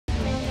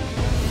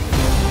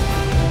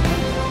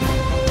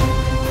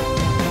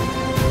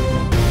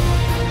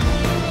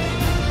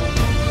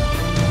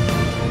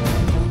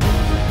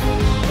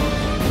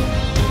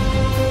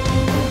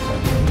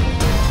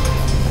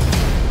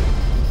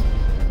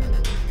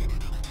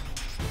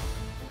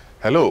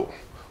Hello,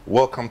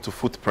 welcome to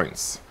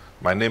Footprints.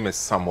 My name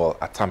is Prof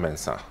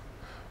Addae-Mensah.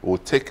 We'll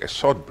take a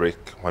short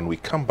break. When we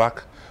come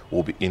back,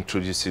 we'll be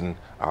introducing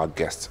our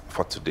guest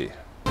for today.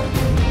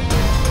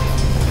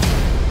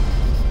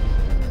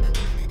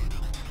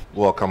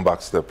 Welcome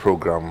back to the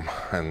program,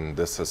 and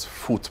this is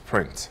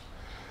Footprint.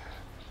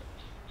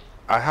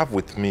 I have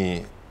with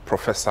me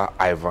Professor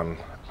Ivan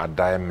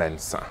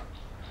Addae-Mensah.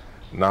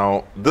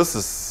 Now, this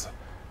is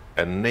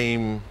a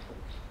name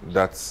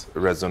that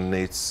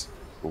resonates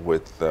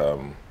with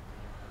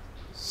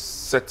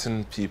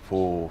certain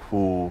people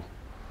who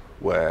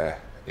were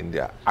in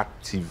their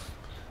active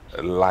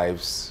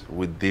lives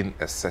within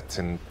a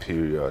certain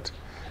period.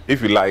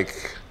 If you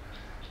like,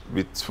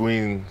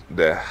 between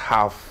the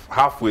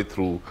halfway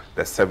through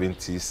the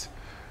 70s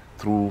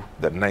through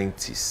the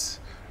 90s.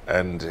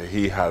 And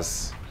he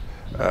has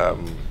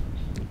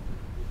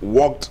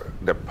walked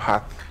the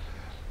path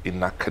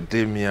in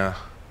academia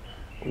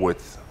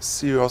with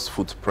serious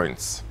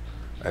footprints,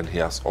 and he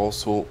has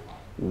also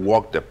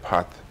walked the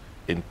path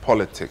in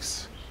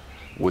politics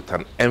with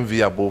an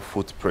enviable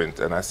footprint.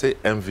 And I say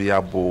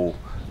enviable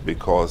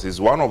because he's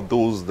one of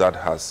those that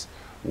has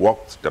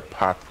walked the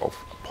path of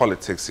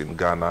politics in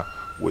Ghana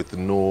with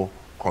no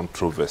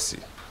controversy.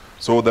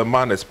 So the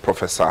man is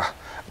Professor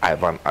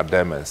Ivan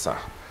Addae-Mensah.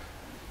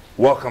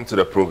 Welcome to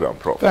the program,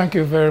 Prof. Thank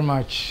you very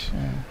much.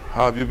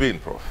 How have you been,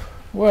 Prof?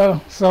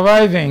 Well,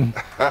 surviving.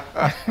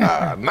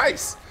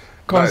 Nice.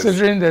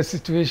 Considering the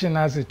situation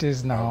as it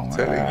is now,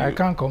 I you.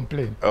 can't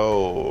complain.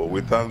 Oh,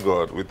 we thank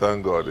God. We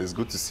thank God. It's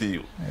good to see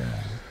you.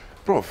 Yeah.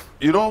 Prof,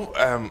 you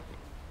know,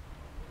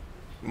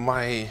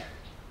 my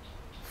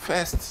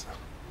first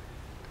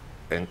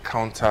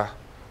encounter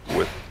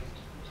with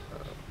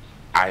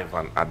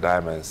Ivan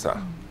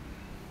Addae-Mensah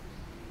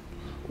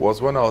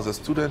was when I was a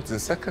student in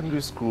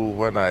secondary school,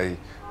 when I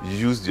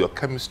used your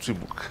chemistry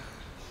book.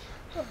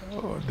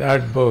 Oh,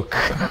 that book.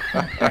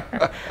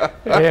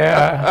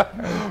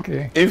 Yeah,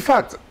 okay. In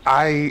fact,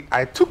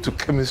 I took to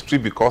chemistry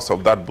because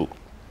of that book.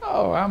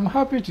 Oh, I'm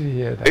happy to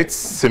hear that. Its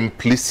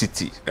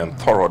simplicity and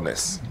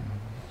thoroughness.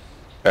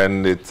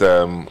 And it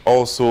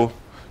also,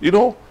 you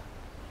know,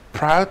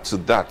 prior to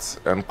that,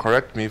 and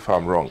correct me if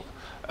I'm wrong,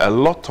 a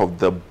lot of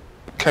the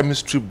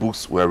chemistry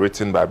books were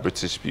written by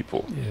British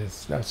people.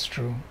 Yes, that's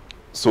true.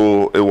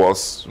 So it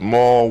was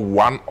more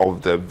one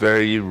of the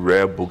very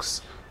rare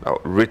books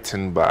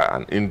written by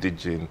an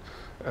indigene,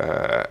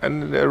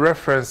 and the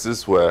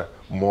references were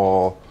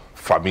more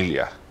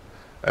familiar.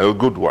 A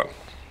good one.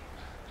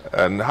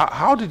 And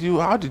how did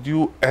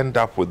you end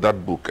up with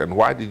that book, and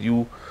why did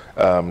you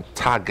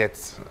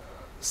target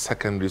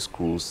secondary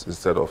schools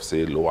instead of,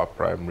 say, lower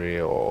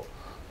primary or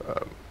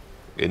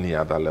any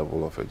other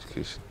level of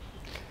education?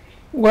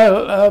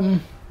 Well,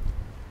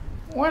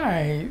 when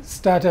I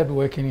started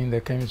working in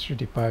the chemistry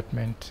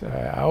department,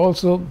 I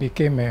also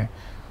became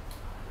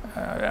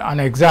an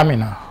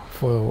examiner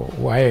for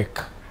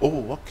WAEC.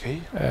 Oh,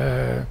 okay.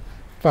 In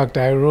fact,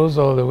 I rose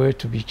all the way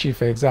to be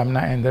chief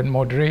examiner and then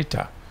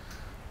moderator.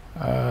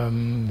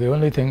 The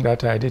only thing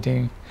that I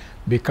didn't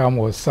become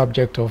was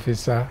subject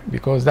officer,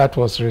 because that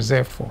was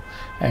reserved for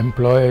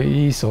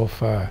employees of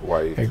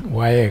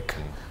WAEC.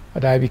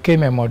 But I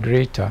became a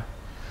moderator.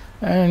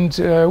 And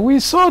we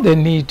saw the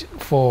need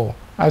for,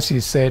 as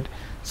you said,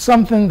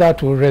 something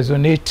that will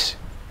resonate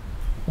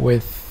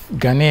with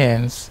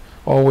Ghanaians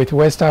or with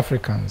West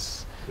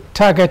Africans,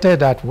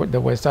 targeted at the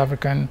West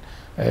African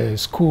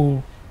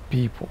school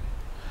people.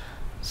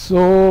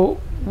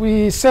 So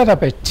we set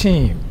up a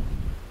team,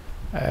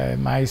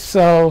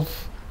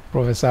 myself,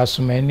 Professor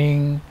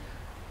Sumening,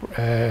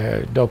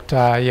 Dr.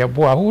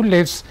 Yeboah, who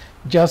lives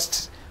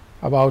just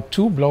about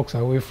 2 blocks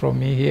away from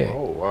me here.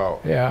 Oh, wow.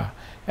 Yeah,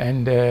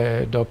 and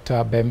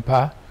Dr.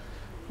 Bempa,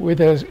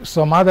 with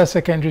some other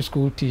secondary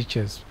school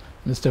teachers.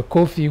 Mr.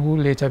 Kofi, who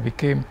later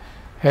became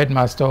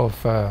headmaster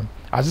of,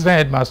 assistant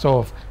headmaster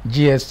of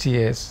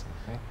GSTS,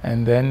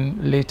 and then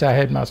later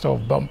headmaster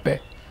of Bompe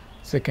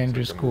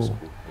Secondary School.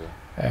 Yeah.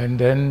 And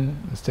then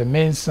Mr.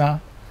 Mensah,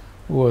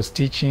 who was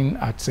teaching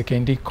at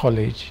Secondary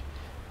College,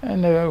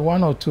 and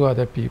 1 or 2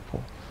 other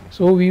people.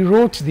 So we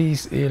wrote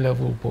these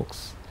A-level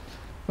books.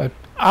 But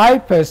I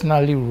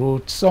personally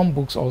wrote some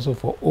books also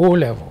for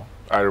O-level.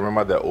 I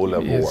remember the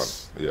O-level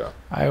yes. one. Yeah.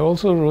 I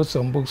also wrote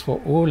some books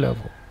for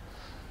O-level.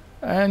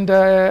 And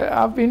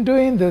I've been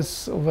doing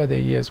this over the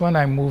years. When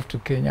I moved to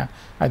Kenya,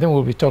 I think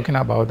we'll be talking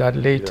about that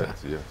later.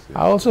 Yes, yes, yes.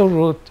 I also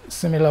wrote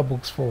similar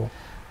books for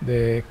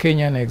the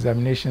Kenyan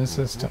examination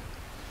system.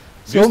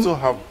 Do you still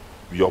have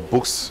your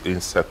books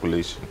in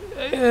circulation?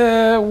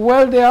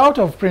 Well, they're out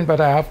of print, but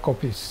I have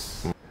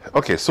copies.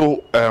 Okay,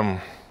 so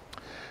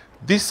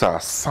these are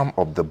some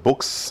of the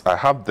books. I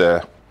have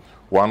the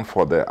one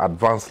for the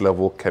advanced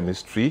level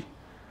chemistry,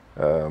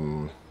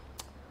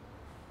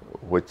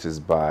 which is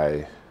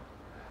by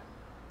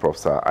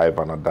Professor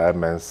Ivan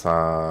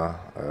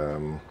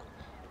Addae-Mensah,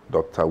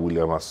 Dr.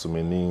 William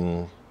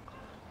Asumening,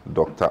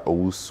 Dr.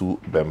 Owusu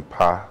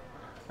Bempa,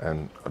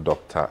 and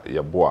Dr.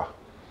 Yeboah.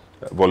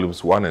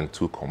 Volumes 1 and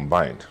 2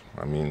 combined.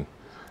 I mean,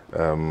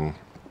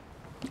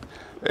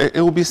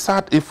 It would be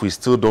sad if we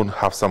still don't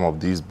have some of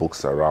these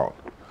books around,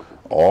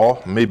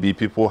 or maybe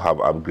people have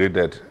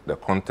upgraded the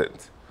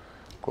content.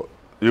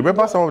 You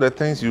remember some of the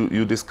things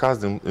you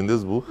discussed in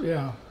this book?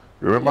 Yeah.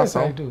 Remember yes,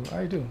 some?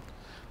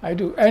 I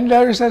do. And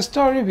there is a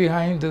story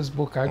behind this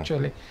book,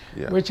 actually,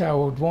 Yeah. which I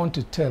would want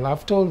to tell.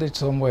 I've told it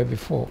somewhere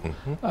before.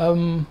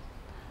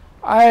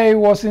 I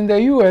was in the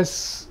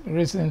US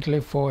recently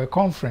for a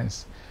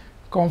conference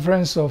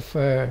of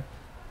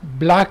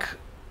black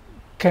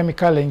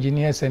chemical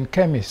engineers and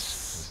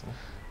chemists.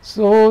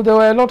 So there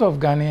were a lot of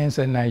Ghanaians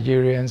and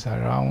Nigerians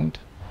around.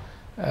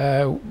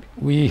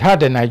 We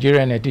had a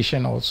Nigerian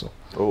edition also.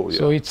 Oh, yeah.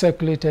 So it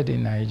circulated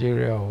in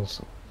Nigeria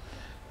also,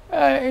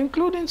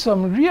 including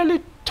some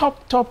really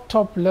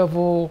top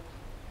level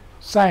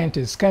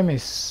scientists,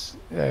 chemists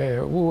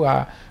who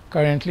are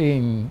currently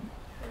in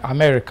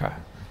America.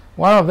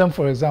 One of them,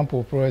 for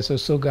example, Professor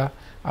Soga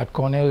at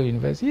Cornell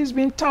University, he's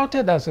been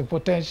touted as a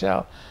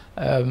potential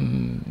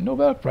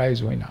Nobel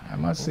Prize winner, I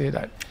must say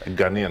that.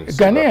 Ghanaian.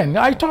 Ghanaian.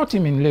 I taught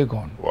him in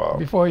Legon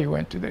before he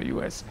went to the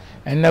US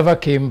and never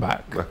came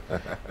back.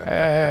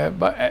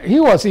 But he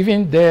was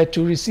even there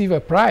to receive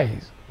a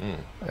prize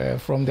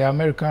from the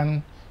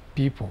American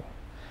people.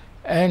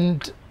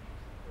 And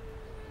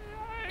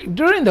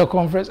during the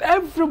conference,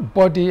 every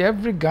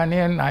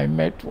Ghanaian I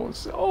met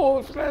was,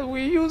 oh,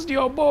 we used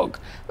your book.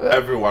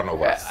 Every one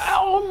of us.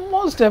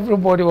 Almost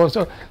everybody was.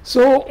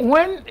 So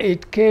when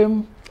it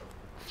came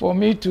for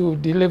me to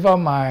deliver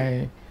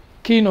my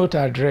keynote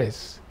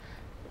address,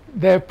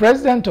 the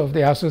president of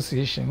the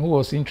association who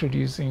was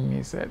introducing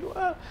me said,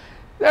 well,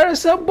 there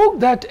is a book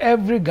that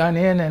every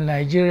Ghanaian and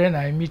Nigerian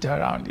I meet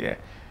around here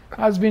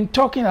has been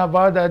talking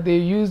about, that they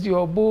used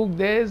your book,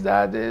 this,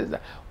 that.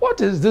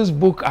 What is this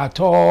book at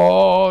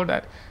all?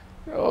 That,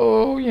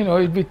 oh, you know,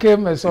 it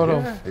became a sort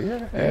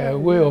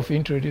of way of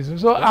introducing.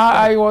 So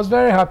I was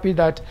very happy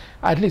that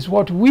at least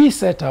what we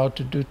set out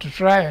to do, to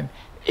try and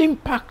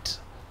impact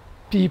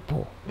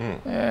people,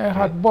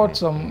 had brought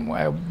some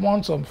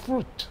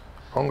fruit.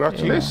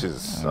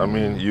 Congratulations. You know,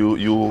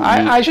 I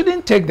mean, I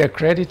shouldn't take the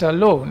credit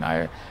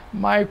alone.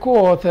 My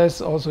co-authors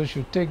also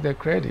should take the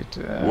credit.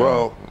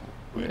 Well,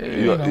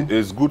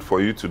 it's good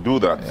for you to do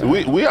that.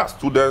 Yeah. We as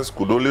students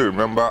could only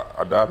remember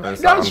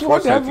Addae-Mensah. That's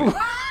what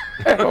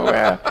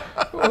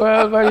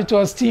well, but it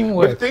was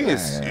teamwork. But the thing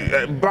is,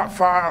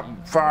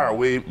 far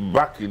away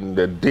back in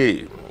the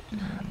day,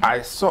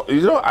 I saw,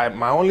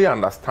 my only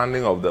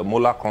understanding of the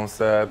molar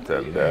concept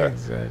and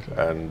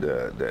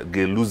the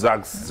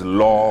Gay-Lussac's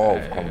law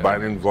of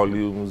combining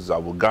volumes,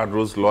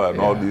 Avogadro's law, and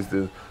all these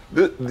things.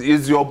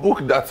 Is your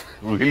book that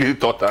really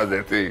taught us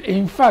the thing?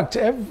 In fact,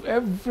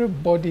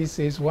 everybody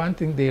says one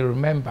thing they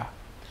remember: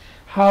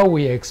 how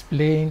we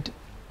explained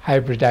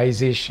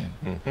hybridization,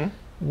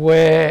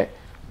 where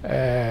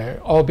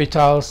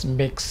orbitals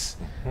mix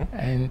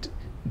and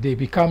they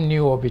become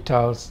new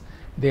orbitals.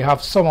 They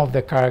have some of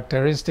the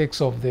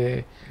characteristics of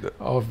the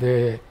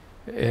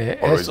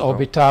s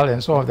orbital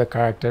and some of the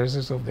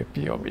characteristics of the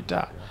p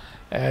orbital,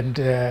 and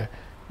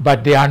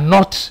but they are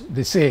not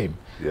the same.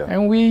 Yeah.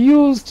 And we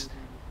used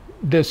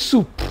the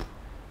soup,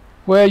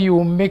 where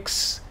you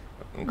mix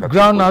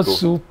groundnut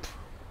soup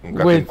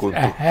with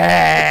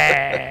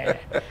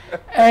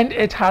and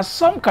it has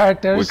some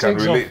characteristics. We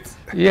can relate.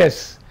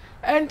 Yes,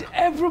 and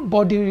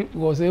everybody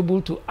was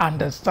able to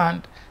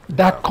understand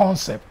that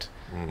concept,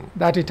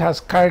 that it has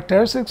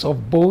characteristics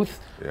of both,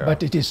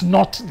 but it is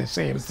not the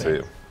same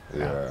thing.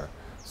 Yeah.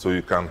 So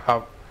you can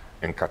have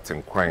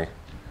Nkatinkwan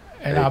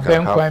and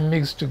Abenkwan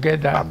mixed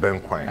together.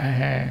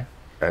 Abenkwan.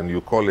 And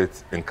you call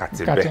it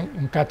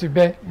Nkatibe.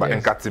 Nkatibe. But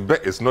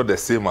Nkatibe is not the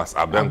same as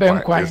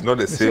Abenkwan. It's not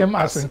the same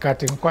as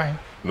Nkatinkwan.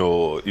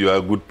 No, you are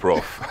a good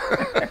prof.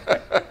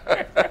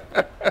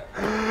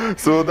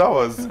 So that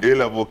was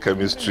A-level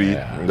chemistry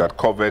that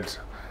covered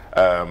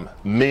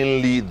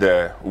mainly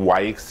the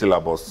WAEC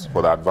syllabus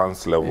for the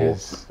advanced level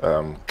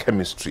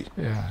chemistry.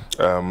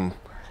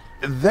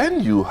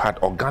 Then you had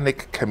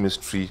organic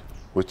chemistry,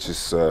 which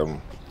is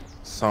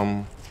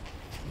some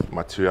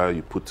material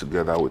you put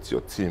together with your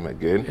team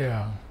again.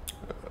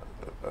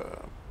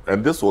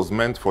 And this was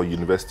meant for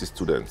university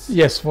students?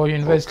 Yes, for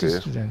university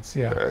students,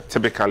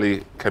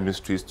 typically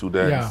chemistry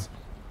students.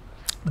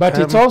 But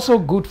it's also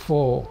good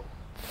for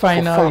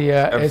final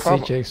year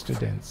SHA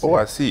students. Oh,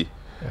 I see.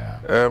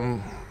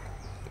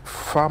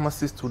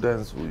 Pharmacy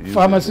students will use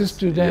Pharmacy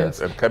students,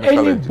 and chemical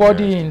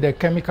anybody in the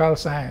chemical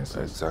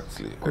sciences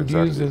could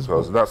use this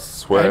book.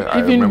 That's where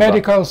and even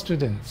medical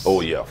students.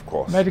 Oh yeah, of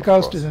course.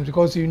 Medical students,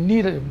 because you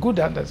need a good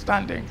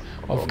understanding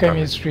of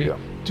chemistry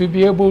to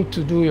be able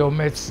to do your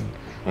medicine.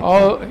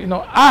 Or,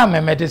 I'm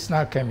a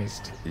medicinal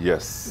chemist.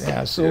 Yes.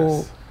 Yeah,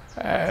 so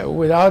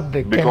without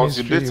the because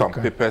chemistry, you did some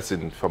papers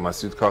in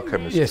pharmaceutical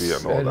chemistry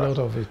and all that. Yes, a lot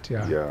of it,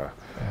 yeah.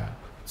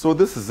 So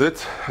this is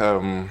it.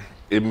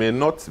 It may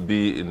not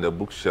be in the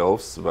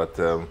bookshelves, but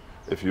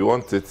if you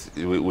want it,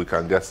 we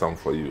can get some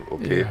for you,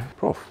 okay?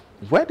 Prof,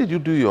 where did you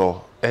do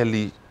your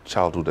early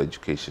childhood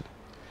education?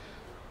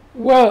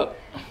 Well,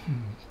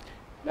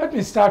 let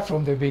me start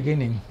from the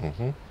beginning.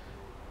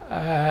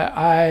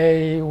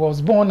 I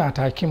was born at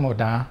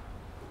Akimoda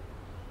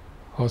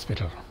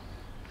hospital.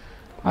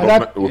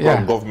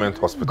 Government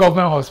hospital.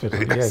 Government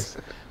hospital, yes.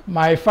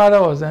 My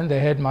father was then the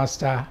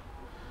headmaster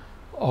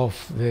of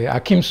the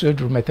Akim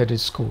Swedru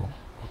Methodist School.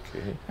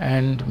 Okay.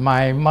 And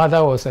my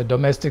mother was a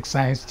domestic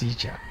science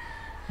teacher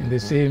in the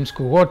same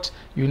school, what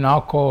you now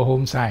call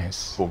home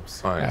science. Home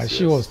science,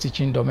 She was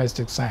teaching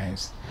domestic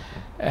science.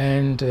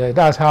 And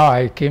that's how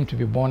I came to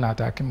be born at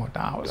Akim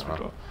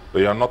Hospital. But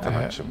you are not an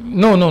Akim?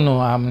 No,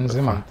 I'm in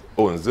Zima.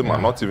 Oh, in Zima,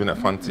 not even a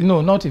Fanti?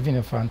 No, not even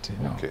a Fanti,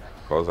 no. Okay,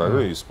 because I know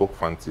you spoke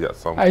Fanti at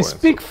some point. I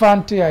speak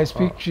Fanti, I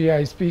speak Tree,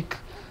 I speak...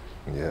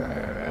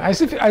 Yeah.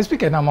 I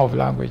speak a number of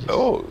languages.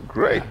 Oh,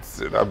 great.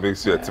 That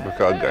makes you a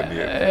typical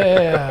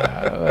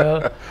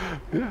Ghanaian.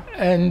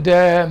 And,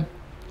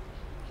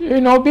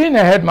 you know, being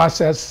a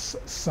headmaster's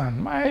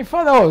son, my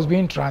father was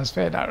being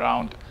transferred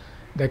around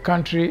the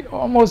country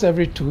almost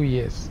every 2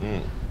 years.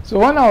 So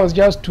when I was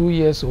just 2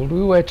 years old,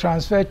 we were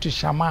transferred to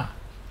Shama.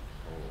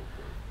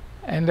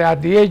 And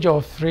at the age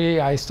of 3,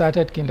 I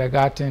started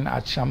kindergarten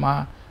at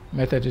Shama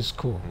Methodist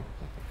School.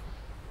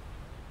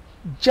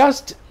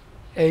 Just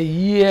a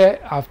year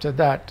after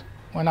that,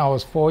 when I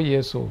was 4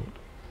 years old,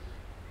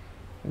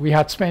 we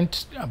had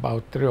spent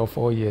about 3 or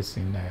 4 years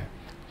in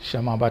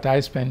Shama, but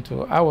I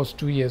was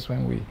 2 years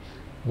when we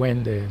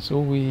went there.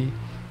 So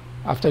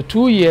after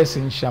 2 years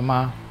in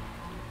Shama,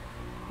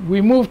 we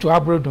moved to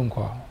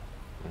Abrodunko,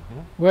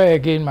 where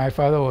again my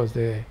father was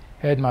the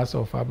headmaster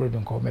of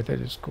Abrodunko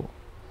Methodist School.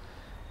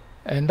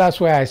 And that's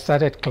where I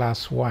started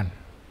class 1.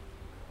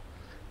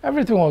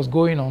 Everything was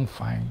going on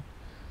fine.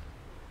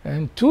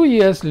 And 2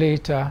 years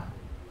later,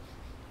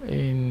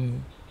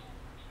 in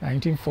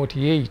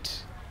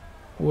 1948,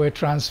 we were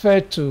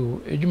transferred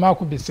to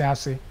Ejumaku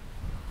Bisiase.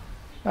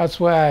 That's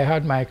where I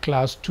had my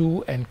class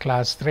 2 and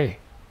class 3.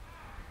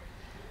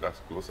 That's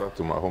closer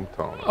to my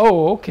hometown.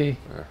 Oh, okay.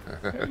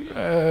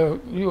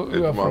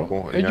 You are from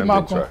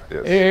Ejumaku?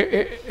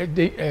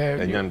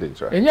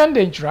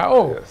 Enyandenchra.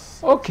 Oh,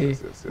 yes. Okay.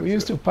 Yes, we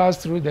used to pass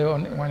through there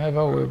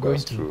whenever we were going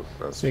to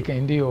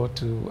Sekendi or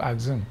to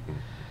Axum.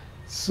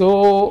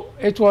 So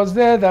it was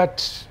there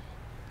that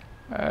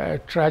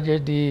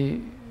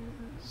tragedy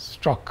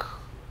struck.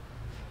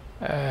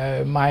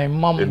 My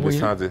mom... In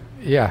Bisade?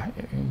 Yeah,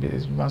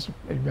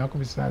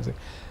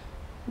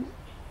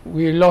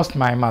 we lost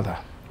my mother.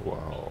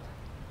 Wow.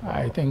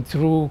 I think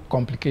through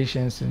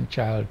complications in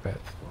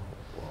childbirth.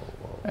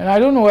 Wow. And I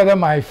don't know whether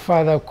my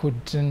father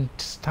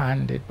couldn't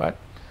stand it, but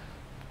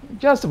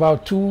just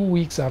about 2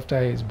 weeks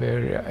after his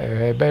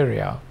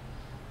burial,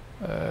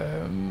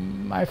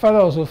 my father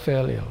also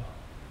fell ill.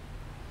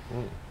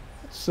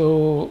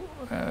 So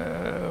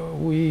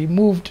we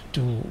moved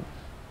to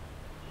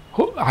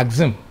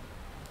Axum,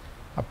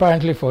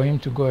 apparently for him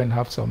to go and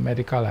have some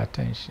medical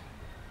attention.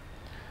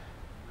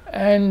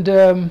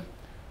 And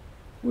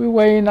we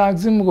were in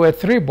Axum, we were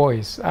 3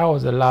 boys. I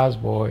was the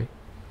last boy.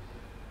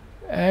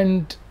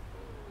 And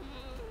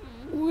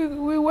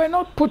we were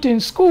not put in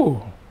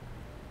school.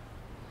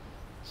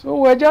 So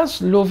we were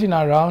just loafing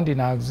around in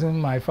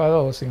Axum. My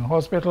father was in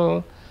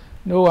hospital.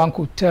 No one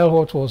could tell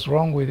what was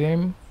wrong with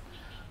him.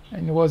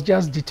 And he was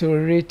just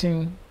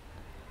deteriorating.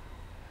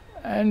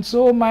 And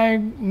so my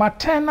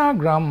maternal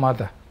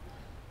grandmother,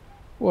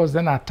 who was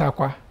then at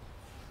Takwa,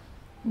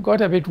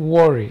 got a bit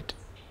worried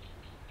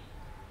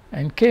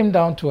and came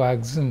down to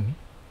Axum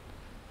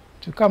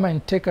to come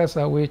and take us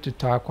away to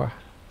Takwa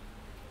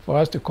for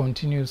us to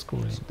continue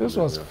schooling. This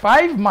was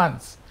 5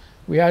 months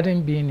we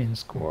hadn't been in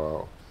school.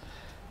 Wow.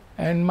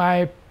 And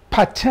my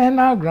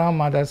paternal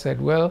grandmother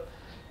said, well,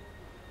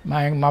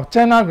 my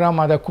maternal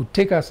grandmother could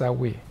take us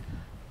away,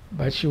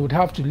 but she would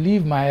have to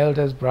leave my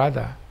eldest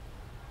brother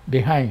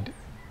behind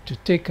to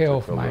take care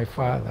of my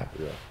father.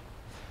 Yeah.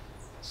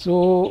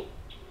 So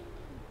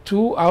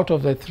 2 out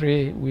of the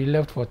 3, we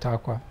left for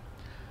Takwa.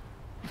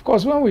 Of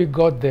course, when we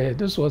got there,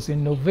 this was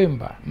in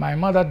November. My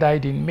mother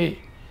died in May.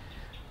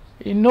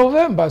 In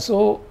November,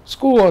 so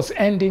school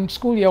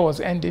year was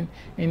ending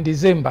in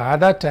December. At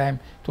that time,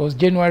 it was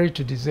January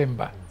to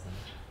December.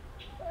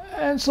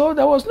 And so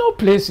there was no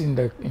place in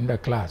the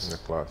class. In the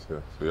class,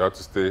 yeah. So you had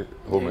to stay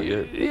home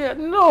again? Yeah,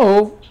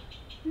 no.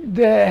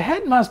 The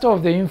headmaster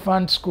of the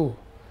infant school,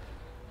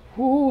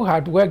 who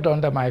had worked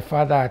under my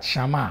father at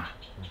Shama,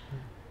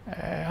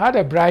 had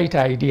a bright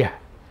idea.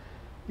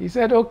 He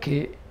said,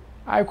 okay,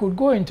 I could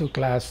go into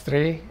class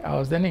 3. I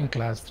was then in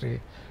class 3,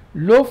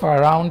 loaf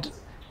around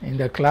in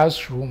the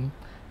classroom,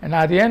 and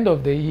at the end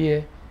of the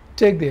year,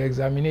 take the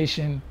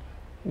examination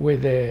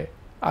with the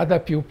other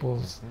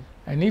pupils.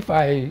 And if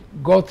I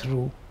go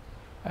through,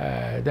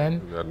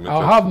 then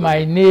I'll have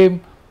my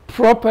name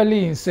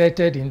properly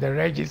inserted in the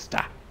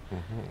register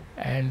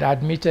and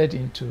admitted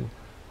into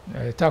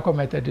Takwa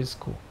Methodist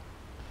School.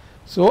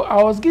 So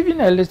I was given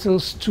a little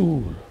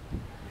stool,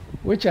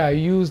 which I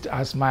used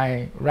as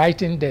my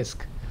writing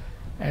desk.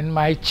 And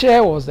my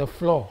chair was the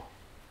floor.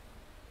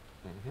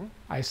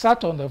 I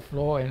sat on the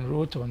floor and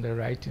wrote on the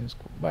writing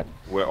school. But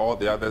were all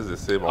the others the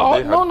same?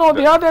 No,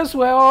 the others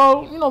were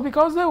all,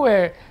 because they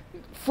were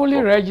fully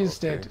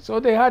registered. Okay. So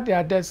they had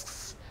their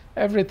desks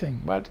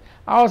everything. But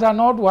I was an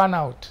odd one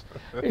out.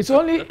 It's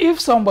only if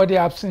somebody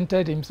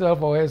absented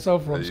himself or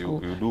herself from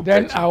school,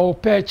 then I will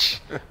perch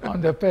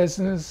on the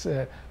person's.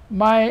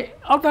 My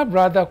other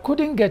brother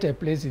couldn't get a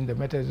place in the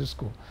Methodist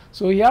school,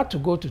 so he had to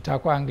go to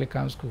Takwa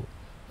Anglican school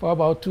for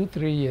about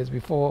 2-3 years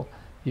before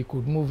he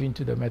could move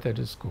into the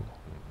Methodist school.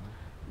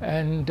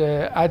 And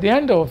at the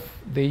end of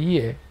the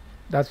year,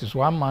 that is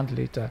 1 month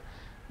later,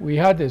 we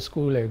had the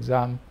school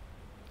exam,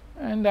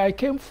 and I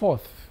came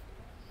fourth.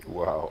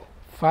 Wow.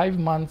 5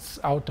 months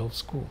out of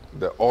school.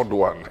 The odd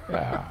one.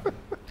 Yeah.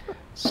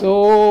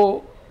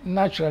 So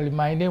naturally,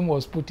 my name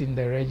was put in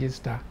the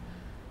register,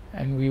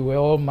 and we were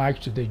all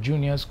marched to the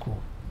junior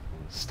school,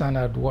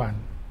 Standard 1.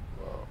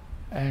 Wow.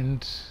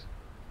 And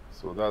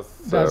so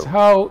that's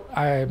how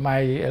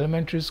my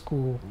elementary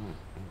school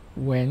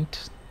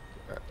went.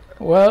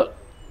 Well.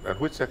 At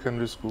which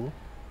secondary school?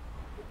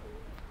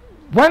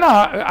 When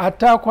at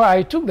Takwa,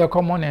 I took the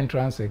common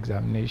entrance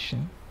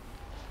examination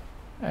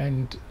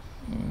and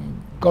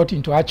got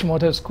into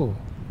Achimota School.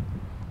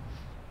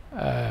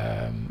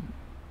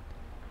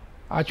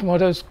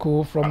 Achimota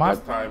School from... At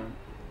this time,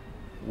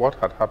 what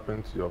had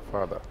happened to your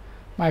father?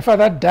 My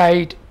father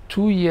died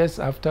 2 years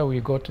after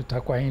we got to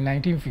Takwa in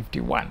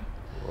 1951.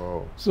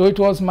 Whoa. So it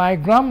was my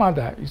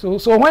grandmother.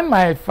 So when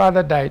my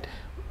father died,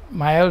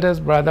 my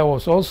eldest brother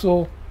was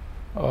also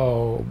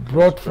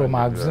brought from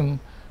Axum.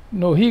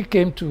 No, he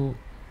came to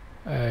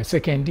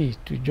Sekendi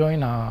to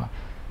join our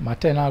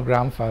maternal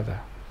grandfather.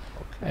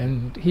 Okay.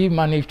 And he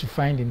managed to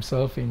find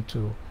himself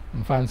into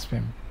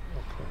Mfanspim.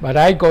 Okay. But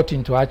I got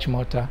into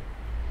Achimota.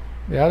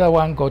 The other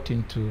one got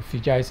into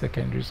Fijai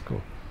Secondary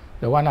School.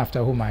 The one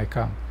after whom I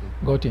come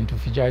got into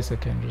Fijai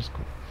Secondary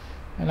School.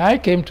 And I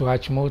came to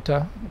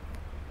Achimota.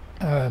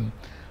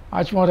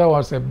 Achimota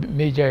was a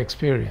major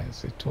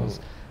experience. It was,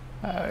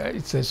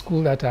 it's a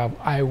school that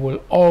I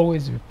will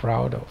always be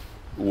proud of.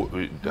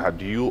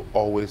 Had you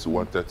always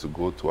wanted to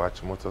go to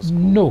Achimota School?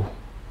 No.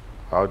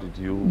 How did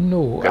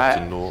you get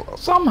to know?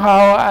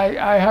 Somehow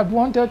I had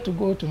wanted to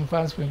go to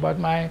Mfanspim, but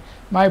my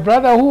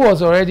brother, who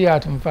was already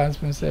at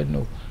Mfanspim, said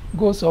no,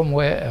 go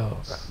somewhere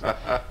else.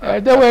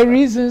 There were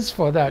reasons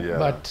for that,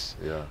 but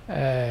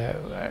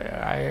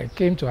I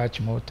came to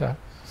Achimota.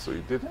 So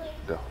you did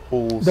the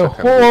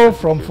whole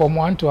from Form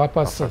 1 to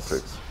Upper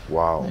 6.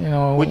 Wow. You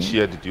know, which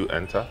year did you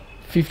enter?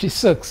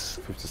 56.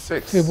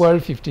 56. February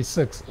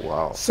 56.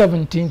 Wow.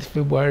 17th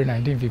February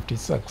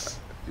 1956,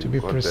 to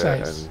be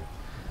precise.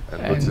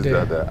 And noticed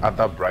that the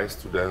other bright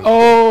students...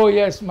 Oh,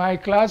 yes, my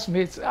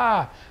classmates.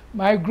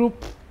 My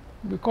group,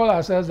 we call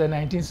ourselves the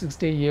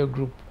 1960 year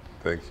group.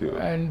 Thank you.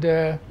 And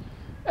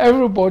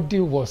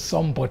everybody was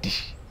somebody.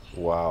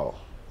 Wow.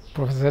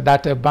 Professor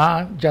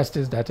Dateban,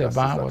 Justice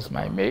Dateban was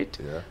my mate.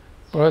 Yeah.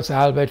 Professor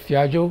Albert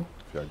Fiajo,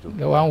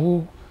 the one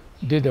who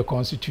did the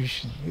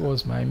Constitution, he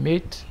was my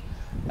mate.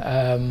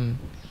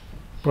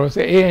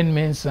 Professor A.N.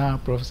 Mensah,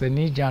 Professor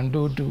Nijan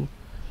Dodu,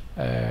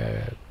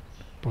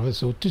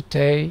 Professor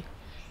Tute,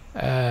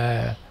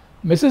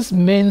 Mrs.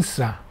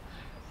 Mensah.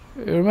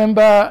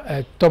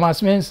 Remember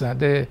Thomas Mensah,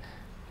 the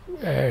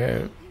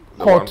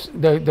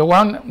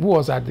one who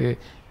was at the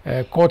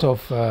court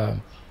of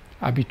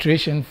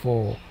arbitration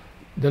for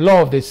the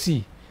law of the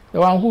sea, the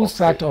one who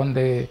sat on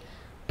the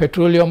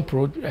petroleum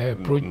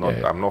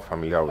I'm not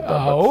familiar with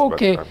that.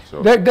 Okay. But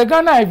sure. The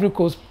Ghana Ivory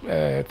Coast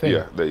thing.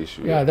 Yeah, the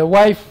issue. Yeah, the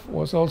wife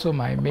was also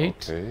my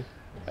mate. Okay.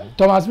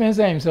 Thomas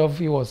Mensah himself,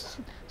 he was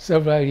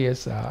several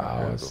years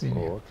our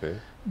senior. Okay.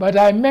 But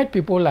I met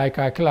people like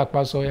Akila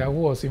Kwasoya, who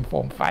was in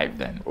Form 5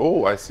 then.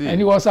 Oh, I see. And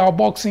he was our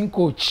boxing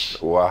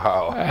coach.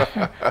 Wow.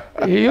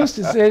 He used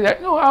to say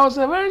that, no, I was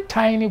a very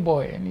tiny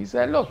boy. And he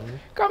said, look,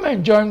 come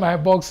and join my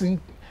boxing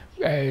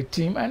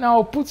team and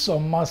I'll put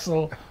some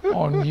muscle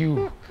on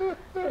you.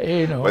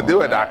 You know. But they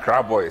were the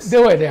Accra boys. They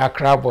were the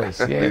Accra boys,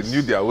 yes. They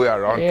knew their way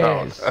around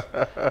town.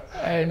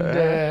 And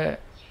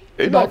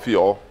any of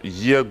your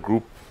year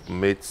group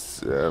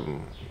mates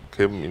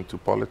came into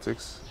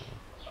politics?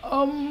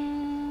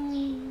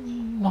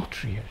 Not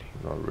really.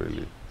 Not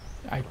really.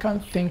 I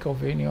can't think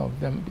of any of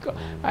them because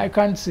I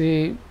can't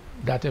say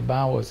that a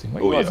ban was in. He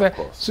was a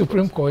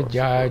Supreme Court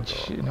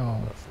judge, you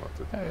know.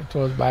 It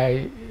was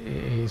by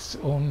his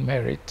own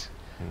merit.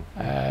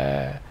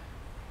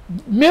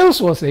 Mills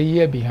was a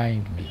year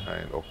behind me.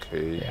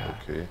 Okay, yeah.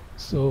 Okay.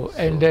 So,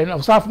 and then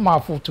Osaf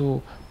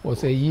Mafutu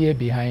was a year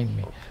behind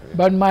me. Okay.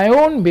 But my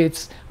own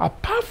mates,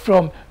 apart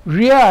from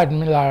Rear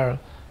Admiral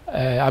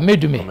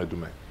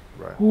Amedume,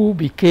 right, who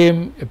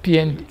became a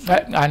PN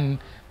and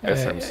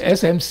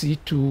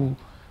SMC2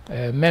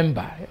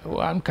 member,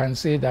 one can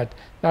say that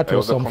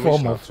was some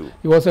form of.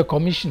 He was a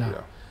commissioner.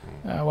 Yeah.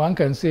 One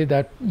can say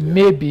that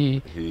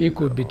maybe he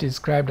could be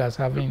described as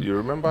having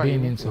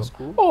been in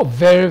school. Oh,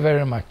 very,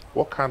 very much.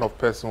 What kind of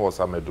person was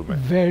Amedume?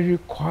 Very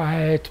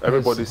quiet person.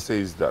 Everybody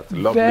says that.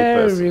 Lovely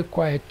person. Very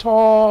quiet,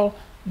 tall,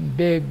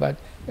 big, but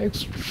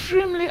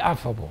extremely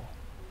affable.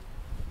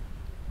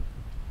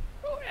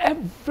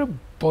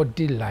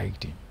 Everybody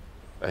liked him.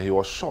 And he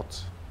was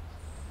short.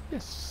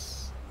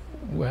 Yes.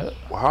 Well,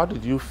 how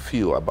did you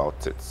feel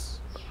about it?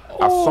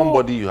 as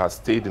somebody you had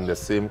stayed in the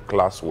same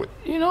class with?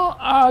 You know,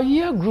 our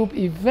year group,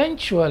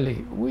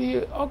 eventually,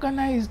 we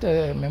organized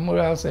a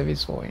memorial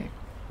service for him.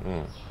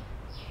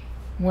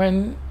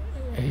 When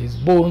his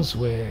bones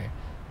were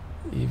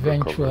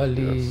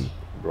eventually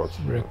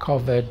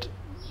recovered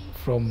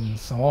from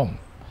some.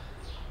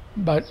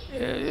 But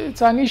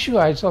it's an issue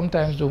I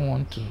sometimes don't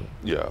want to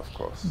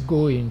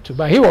go into.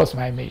 But he was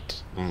my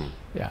mate.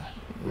 Yeah,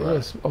 he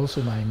was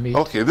also my mate.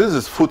 Okay, this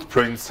is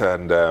Footprints,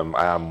 and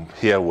I am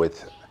here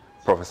with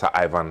Professor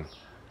Ivan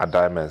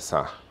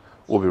Addae-Mensah.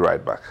 We'll be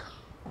right back.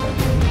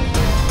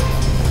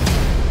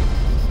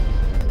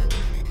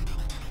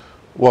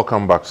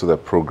 Welcome back to the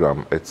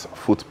program. It's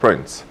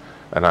Footprints,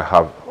 and I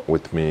have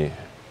with me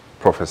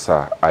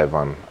Professor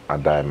Ivan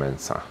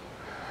Addae-Mensah.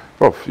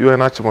 Prof, you were in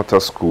Achimota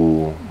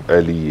School,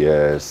 early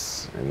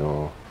years, you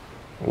know,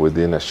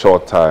 within a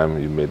short time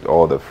you made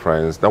all the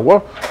friends. Now,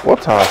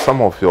 what are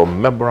some of your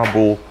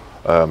memorable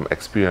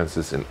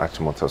experiences in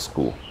Achimota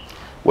School?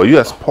 Were you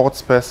a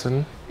sports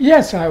person?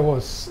 Yes, I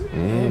was.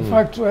 In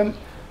fact, when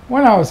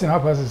I was in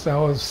Apasis, I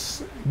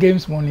was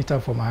games monitor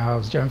for my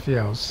house, Jamfi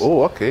House.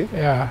 Oh, okay.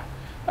 Yeah.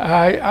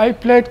 I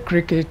played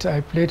cricket,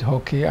 I played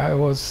hockey. I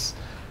was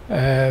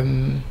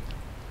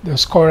the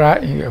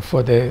scorer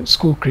for the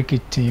school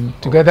cricket team,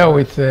 together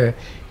with the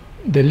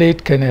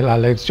late Colonel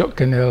Alex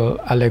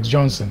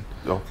Johnson,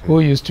 who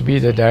used to be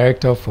the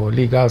director for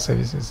legal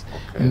services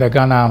in the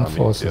Ghana Armed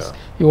Forces. Yeah.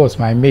 He was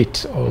my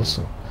mate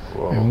also.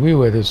 Wow. And we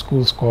were the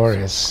school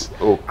scorers.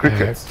 Oh,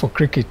 cricket? For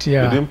cricket,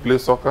 yeah. You didn't play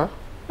soccer?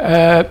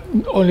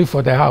 Only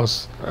for the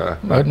house,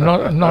 but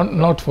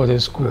not for the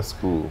school.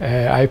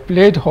 I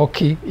played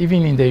hockey,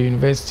 even in the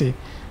university.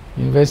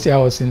 I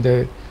was in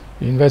the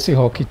university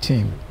hockey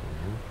team.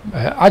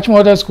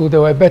 Achimota School,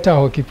 there were better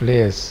hockey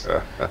players.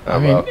 I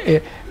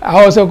mean,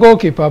 I was a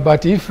goalkeeper,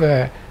 but if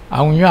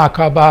Aunyo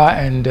Akaba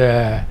and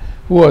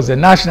who was the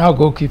national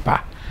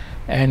goalkeeper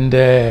and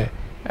de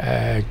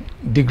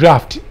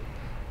Graft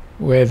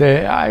were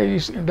there,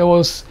 there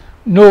was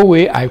no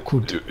way I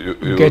could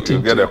get into.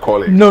 Get a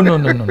calling. No.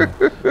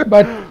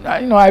 But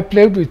you know, I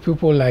played with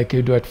people like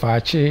Edward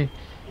Fachi,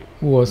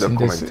 who was in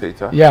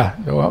commentator.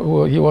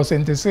 He was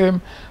in the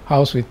same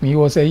house with me. He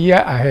was a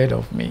year ahead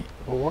of me.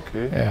 Oh,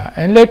 okay. Yeah,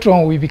 and later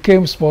on we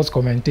became sports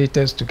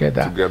commentators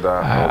together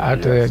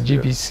at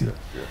GBC.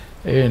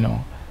 You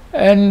know,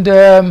 and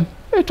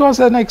it was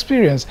an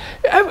experience.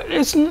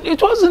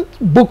 It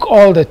wasn't book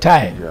all the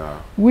time. Yeah.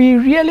 We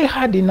really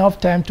had enough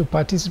time to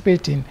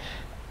participate in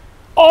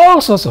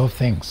all sorts of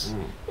things.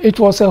 It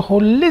was a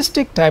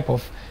holistic type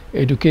of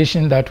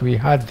education that we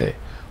had there.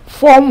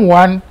 Form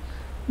 1,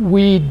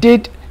 we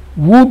did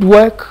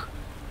woodwork,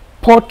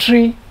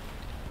 pottery,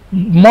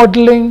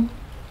 modeling,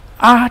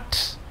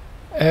 art,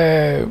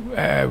 name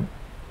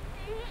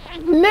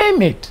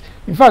it.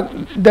 In fact,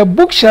 the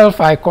bookshelf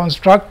I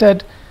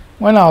constructed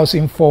when I was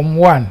in Form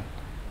 1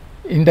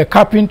 in the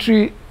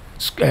carpentry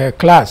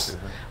class,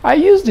 I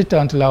used it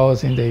until I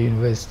was in the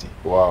university.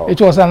 Wow.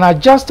 It was an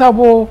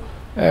adjustable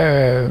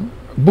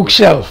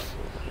bookshelf.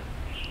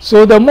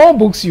 So the more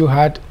books you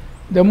had,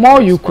 the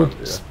more you could,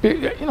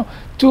 you know,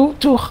 to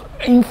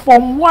in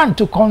Form 1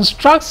 to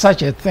construct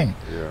such a thing.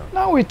 Yeah.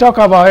 Now we talk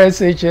about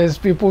SHS,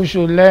 people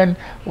should learn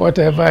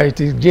whatever it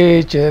is,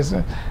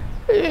 JHS.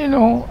 You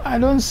know, I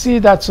don't see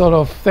that sort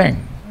of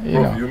thing.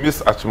 You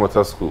miss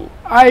Achimota School?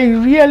 I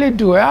really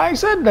do. I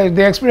said that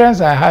the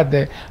experience I had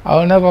there,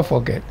 I'll never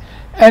forget.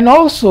 And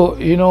also,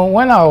 you know,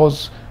 when I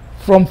was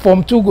from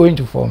Form 2 going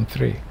to Form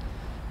 3,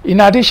 in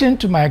addition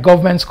to my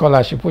government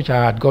scholarship, which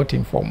I had got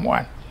in Form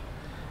 1,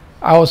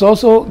 I was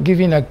also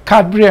given a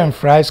Cadbury and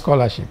Fry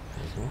scholarship,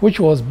 which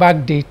was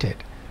backdated.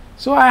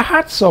 So I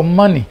had some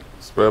money.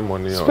 Spare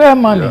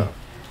money.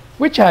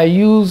 Which I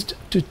used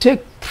to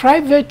take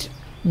private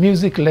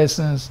music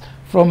lessons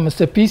from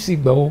Mr. P.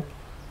 Sigbo,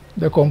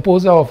 the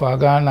composer of our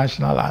Ghana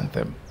national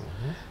anthem.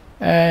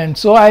 And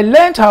so I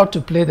learned how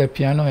to play the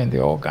piano and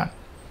the organ.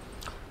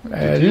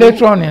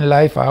 Later on in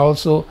life, I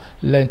also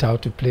learned how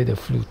to play the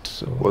flute.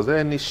 So was there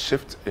any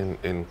shift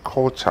in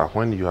culture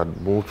when you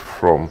had moved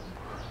from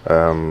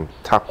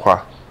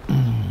Takwa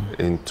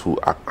into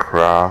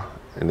Accra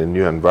in a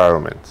new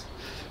environment?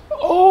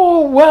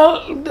 Oh,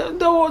 well,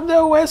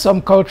 there were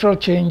some cultural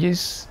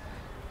changes,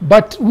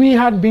 but we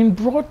had been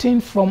brought in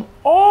from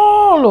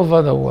all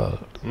over the world.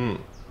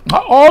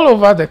 All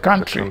over the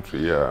country.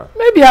 Yeah.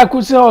 Maybe I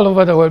could say all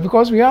over the world,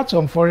 because we had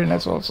some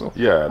foreigners also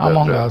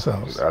among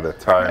ourselves. At the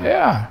time,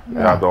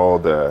 we had all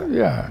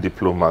the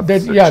diplomats. They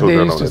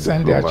used to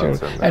send their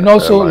children. And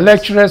also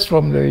lecturers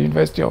from the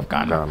University of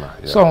Ghana.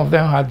 Some of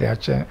them had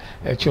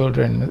their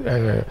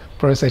children.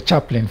 Professor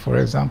Chaplin, for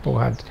example,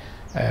 had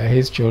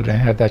his children,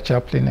 had their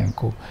Chaplin and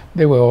co.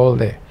 They were all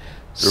there.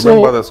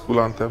 Remember the school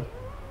anthem?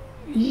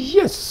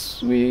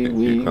 Yes.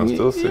 You can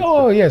still sing.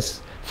 Oh,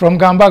 yes. From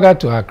Gambaga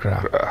to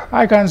Accra.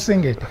 I can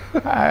sing it.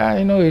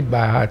 I know it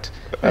by heart.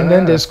 And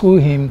then the school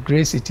hymn,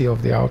 Great City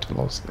of the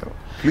Outlaws.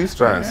 Please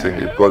try and sing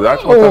it, because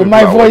that's what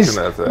my voice.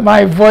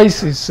 My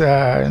voice is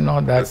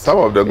not that. Some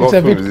of the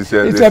gospel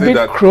musicians, it's they a say bit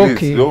that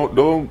croaky. Please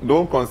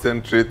don't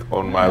concentrate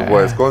on my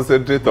voice.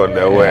 Concentrate on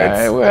the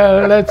words.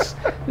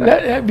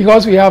 Well,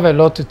 because we have a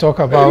lot to talk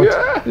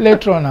about.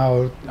 Later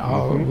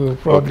on, we'll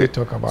probably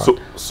talk about.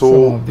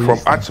 So from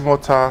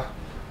Achimota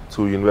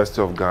to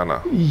University of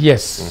Ghana.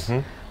 Yes.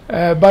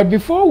 But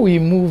before we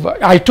move,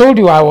 I told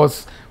you I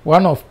was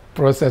one of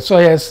Professor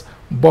Sawyer's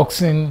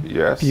boxing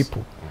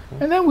people.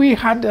 And then we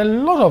had a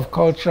lot of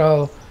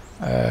cultural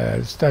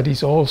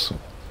studies also.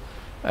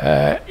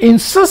 In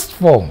sixth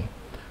form,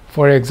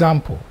 for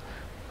example,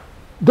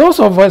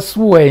 those of us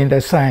who were in the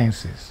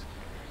sciences,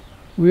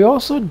 we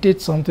also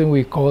did something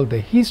we call the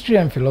history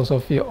and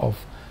philosophy of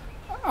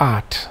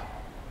art,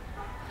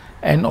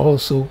 and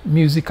also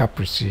music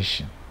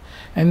appreciation.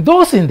 And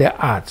those in the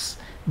arts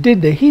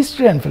did the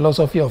history and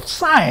philosophy of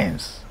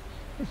science.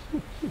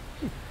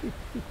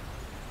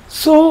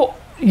 So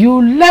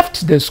you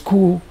left the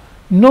school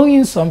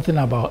knowing something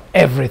about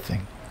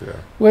everything.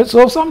 Well,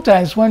 so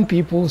sometimes when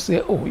people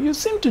say, oh, you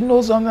seem to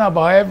know something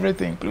about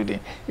everything, including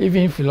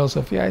even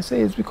philosophy, I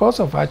say it's because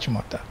of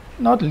Achimota,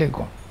 not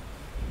Legon.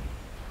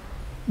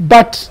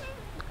 But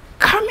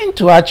coming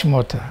to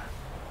Achimota,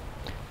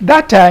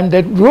 that time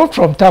the road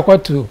from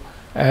Takwa to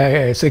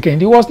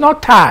Sekendi was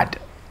not tarred.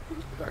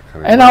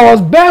 And I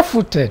was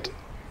barefooted.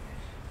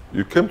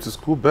 You came to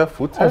school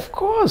barefooted? Of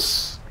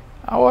course.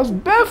 I was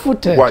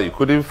barefooted. Why? You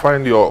couldn't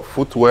find your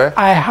footwear?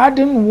 I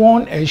hadn't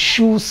worn a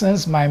shoe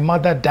since my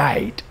mother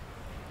died.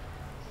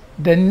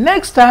 The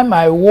next time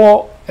I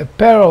wore a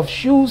pair of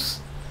shoes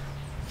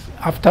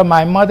after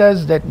my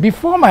mother's death,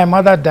 before my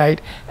mother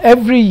died,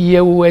 every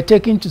year we were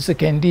taken to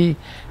Sekendi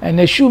and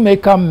a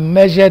shoemaker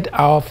measured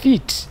our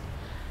feet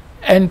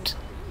and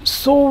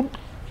sewed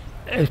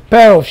a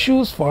pair of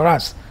shoes for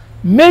us,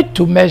 made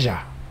to measure.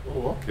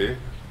 Oh, okay.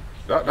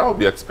 That would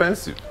be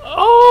expensive.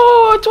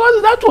 Oh,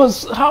 that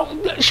was how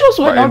shoes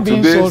were not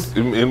being sold.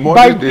 In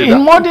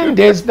modern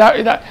days,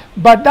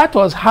 but that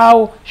was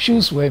how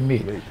shoes were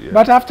made.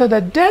 But after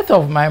the death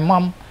of my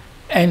mom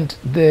and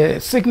the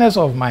sickness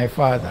of my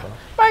father,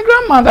 my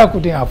grandmother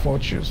couldn't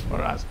afford shoes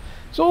for us.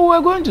 So we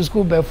were going to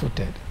school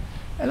barefooted.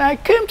 And I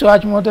came to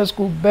Achimota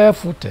school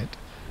barefooted.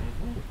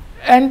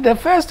 And the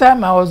first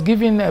time I was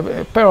given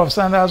a pair of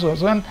sandals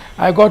was when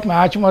I got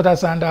my Achimota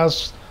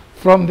sandals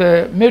from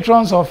the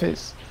matron's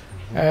office.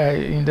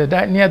 Near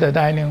the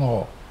dining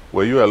hall.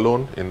 Were you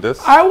alone in this?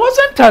 I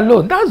wasn't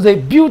alone. That's the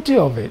beauty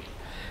of it.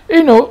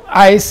 You know,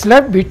 I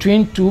slept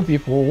between two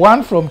people,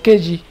 one from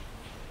KG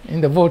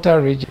in the Volta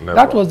region.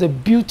 That was the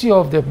beauty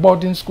of the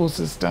boarding school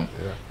system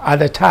at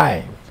the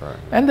time.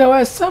 And there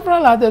were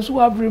several others who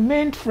have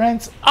remained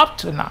friends up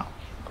to now.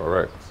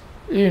 Correct.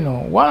 You know,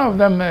 one of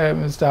them,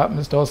 Mr.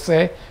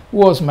 Osei, who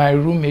was my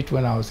roommate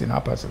when I was in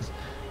Apasas.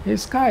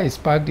 His car is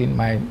parked in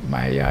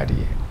my yard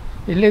here.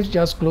 He lives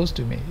just close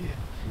to me here.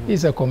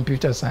 He's a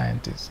computer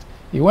scientist.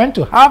 He went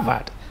to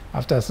Harvard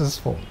after sixth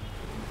form,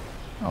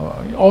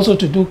 also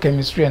to do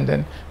chemistry, and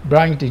then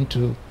branched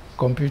into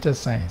computer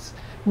science.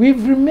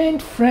 We've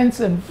remained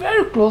friends and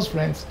very close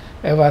friends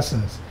ever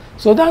since.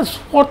 So that's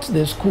what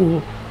the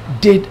school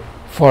did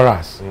for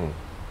us.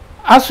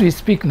 As we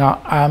speak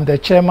now, I am the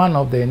chairman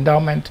of the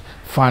endowment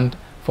fund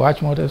for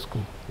Achimota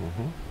School.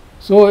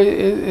 So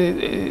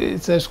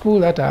it's a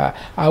school that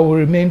I will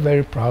remain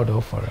very proud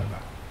of forever.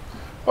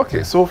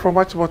 Okay, so from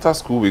Achimota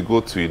School, we go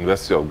to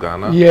University of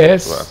Ghana.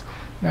 Yes,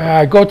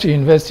 I got to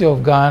University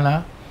of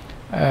Ghana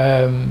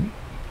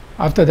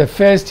after the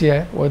first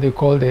year, what they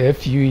call the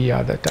FUE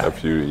at the time.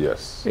 FUE,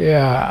 yes.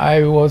 Yeah,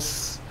 I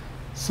was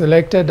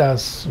selected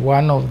as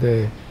one of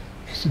the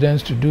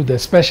students to do the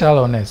special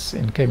honors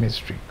in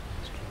chemistry.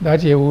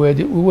 That year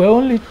we were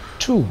only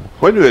two.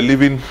 When you were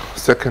leaving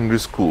secondary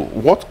school,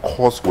 what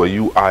course were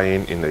you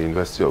eyeing in the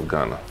University of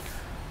Ghana?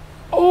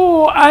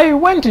 Oh, I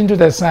went into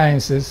the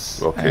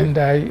sciences, and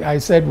I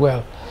said,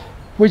 well,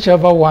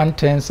 whichever one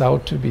turns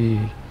out to be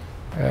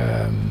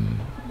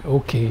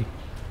okay.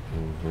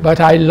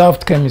 But I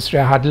loved chemistry.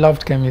 I had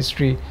loved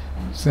chemistry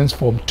since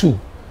Form 2.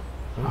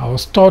 I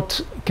was taught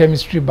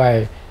chemistry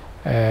by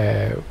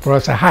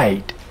Professor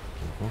Hyde,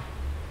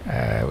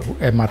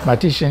 a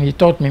mathematician. He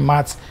taught me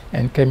maths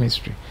and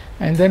chemistry.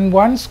 And then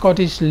one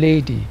Scottish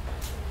lady,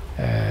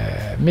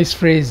 Miss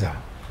Fraser,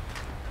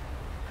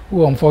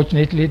 who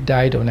unfortunately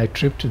died on a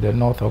trip to the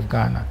north of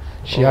Ghana.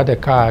 She had a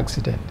car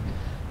accident.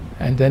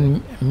 And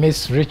then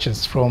Miss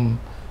Richards from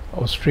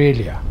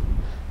Australia.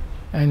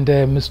 And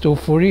Mr.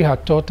 Ofori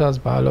had taught us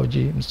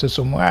biology. Mr.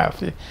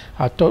 Somoafi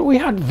had taught. We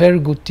had very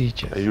good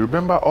teachers. You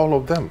remember all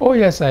of them? Oh,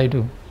 yes, I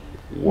do.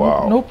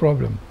 Wow. No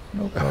problem.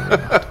 No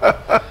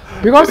problem.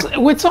 Because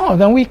with some of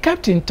them, we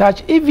kept in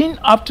touch even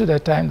up to the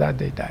time that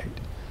they died.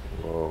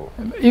 Whoa.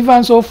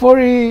 Ivan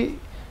Ofori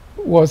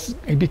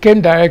became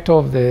director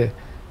of the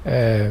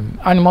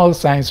Animal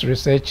Science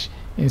Research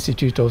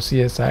Institute of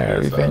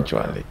CSIR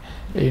eventually,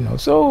 you know.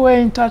 So we're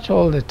in touch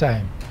all the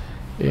time,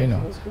 you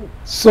know.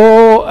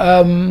 So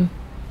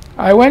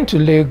I went to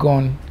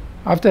Legon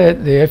after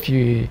the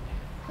FUE.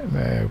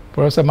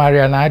 Professor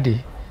Ivan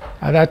Addae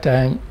At that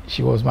time,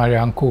 she was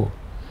Marian Ko.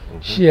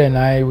 She and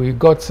I, we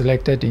got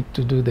selected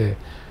to do the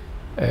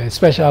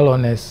special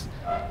honors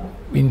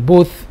in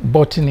both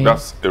botany.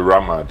 That's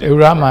Iramadi.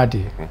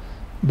 Iramadi,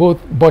 both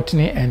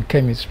botany and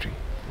chemistry.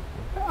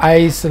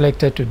 I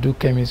selected to do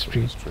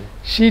chemistry.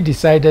 She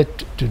decided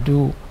to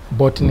do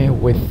botany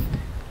with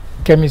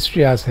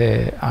chemistry as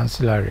her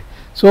ancillary.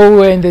 So we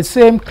were in the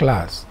same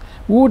class.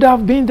 We would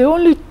have been the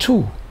only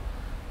two.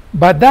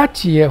 But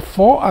that year,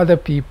 4 other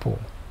people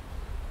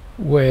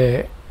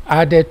were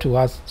added to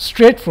us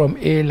straight from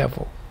A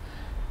level.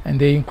 And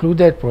they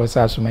included Professor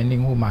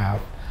Asumening, whom I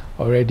have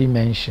already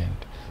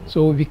mentioned.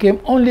 So we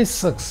became only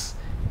 6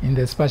 in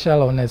the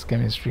special honors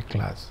chemistry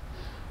class.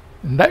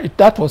 And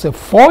that was a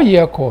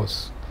 4-year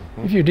course.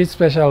 If you did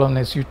special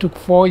honors, you took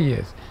 4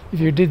 years. If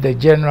you did the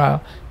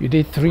general, you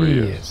did 3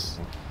 years.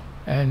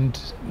 And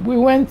we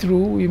went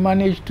through, we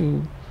managed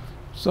to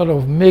sort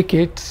of make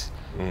it.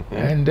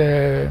 And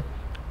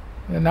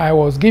I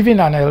was given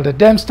an Elder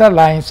Dempster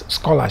Lines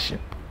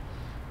scholarship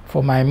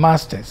for my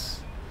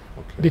master's.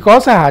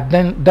 Because I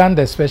had done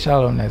the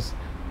special honors,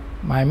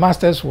 my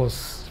master's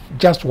was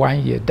just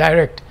 1 year,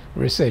 direct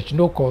research,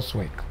 no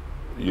coursework.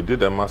 You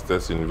did a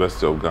master's in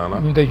University of Ghana?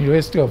 In the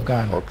University of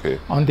Ghana. Okay.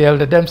 On the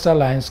Elder Dempster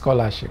Line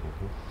scholarship.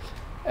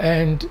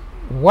 And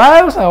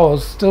whilst I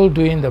was still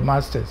doing the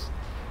master's,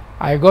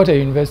 I got a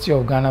University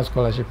of Ghana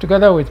scholarship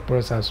together with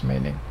Professor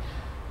Asumening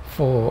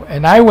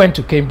and I went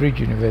to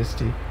Cambridge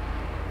University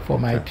for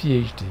my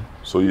PhD.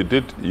 So you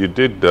did your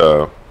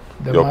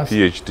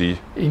PhD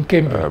in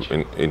Cambridge.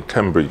 In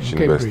Cambridge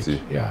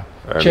University. Yeah.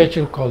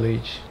 Churchill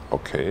College.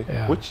 Okay.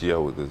 Yeah. Which year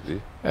would this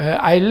be?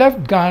 I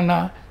left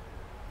Ghana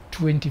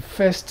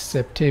 21st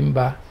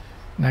September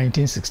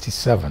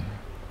 1967.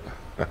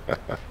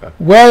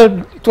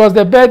 Well, it was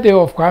the birthday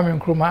of Kwame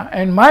Nkrumah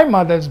and my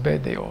mother's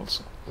birthday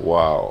also.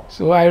 Wow.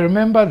 So I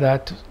remember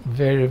that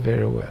very,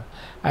 very well.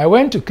 I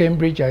went to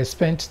Cambridge. I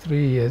spent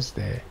 3 years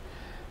there.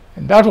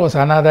 And that was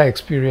another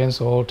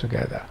experience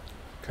altogether.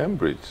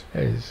 Cambridge?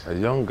 Yes. A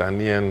young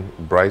Ghanaian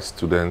bright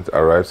student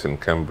arrives in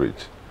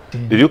Cambridge.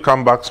 Did you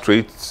come back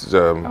straight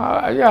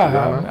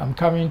yeah, I'm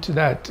coming to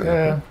that.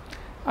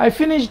 I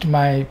finished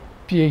my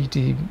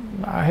PhD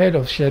ahead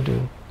of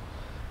schedule.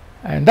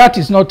 And that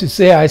is not to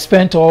say I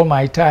spent all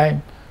my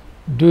time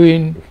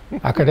doing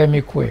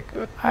academic work.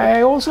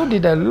 I also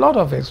did a lot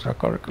of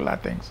extracurricular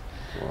things.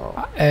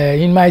 Wow.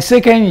 In my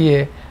 2nd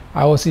year,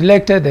 I was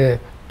elected the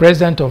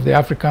president of the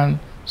African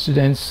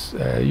Students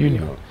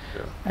Union.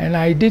 Yeah. And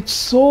I did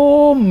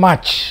so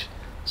much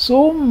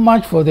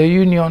for the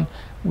union.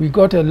 We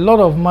got a lot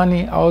of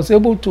money. I was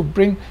able to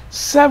bring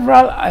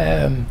several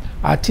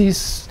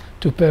artists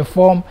to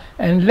perform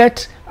and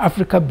let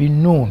Africa be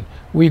known.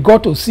 We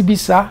got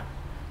Osibisa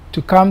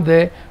to come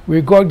there.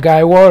 We got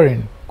Guy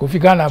Warren, Kofi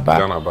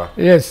Ganaba.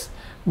 Yes.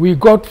 We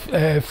got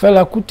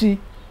Fela Kuti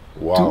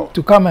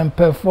to come and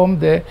perform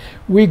there.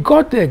 We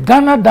got the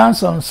Ghana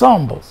Dance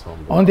Ensemble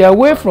on their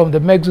way from the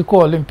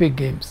Mexico Olympic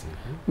Games.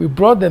 We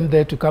brought them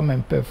there to come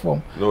and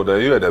perform. No,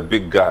 you are the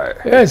big guy.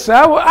 Yes,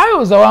 I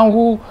was the one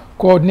who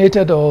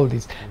coordinated all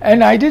this.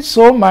 And I did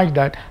so much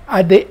that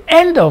at the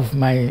end of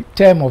my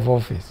term of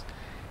office,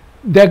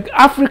 the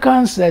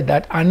Africans said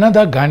that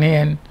another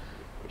Ghanaian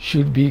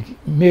should be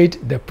made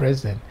the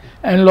president.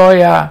 And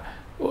lawyer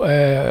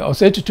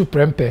Osetutu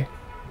Prempe,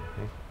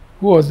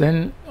 who was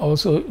then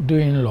also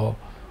doing law,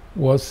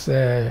 was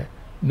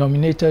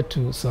nominated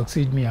to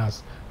succeed me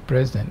as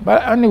president.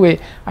 But anyway,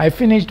 I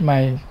finished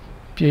my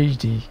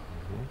PhD.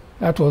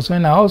 That was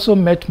when I also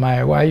met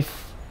my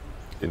wife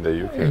in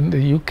the UK. In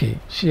the UK.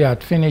 She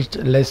had finished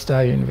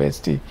Leicester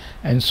University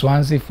and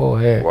Swansea for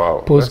her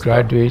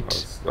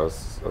postgraduate.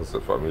 That's a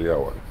familiar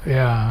one.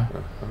 Yeah.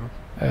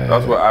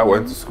 That's where I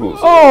went to school.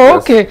 So oh,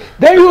 okay.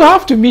 Then you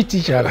have to meet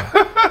each other.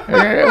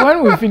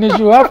 When we finish,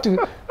 you have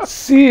to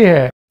see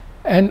her.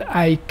 And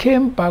I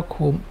came back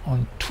home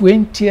on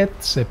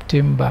 20th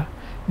September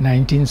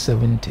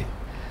 1970.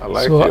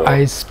 So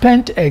I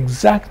spent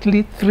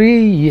exactly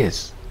 3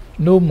 years,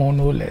 no more,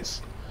 no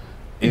less,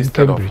 in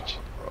Cambridge.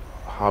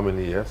 How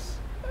many years?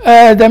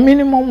 The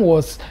minimum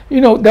was,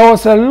 there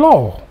was a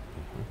law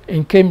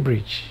in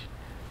Cambridge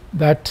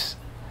that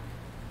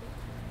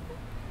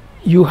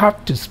you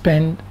have to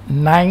spend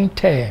 9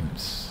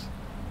 terms,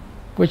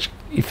 which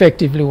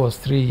effectively was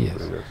 3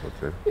 years.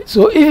 Okay.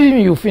 So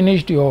even you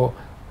finished your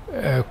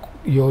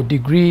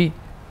degree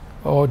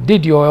or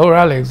did your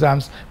oral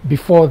exams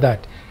before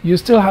that, you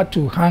still had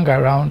to hang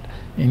around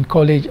in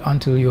college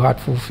until you had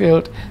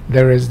fulfilled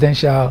the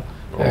residential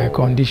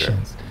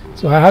conditions. Okay.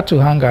 So I had to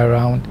hang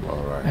around,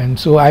 and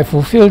so I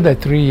fulfilled the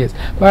 3 years.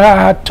 But I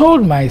had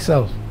told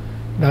myself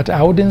that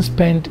I wouldn't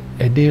spend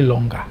a day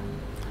longer.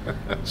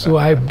 So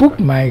I booked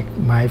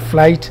my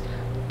flight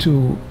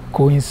to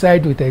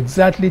coincide with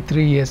exactly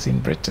 3 years in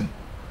Britain.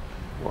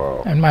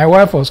 Wow. And my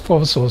wife, of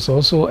course, was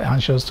also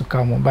anxious to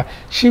come home, but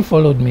she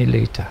followed me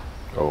later.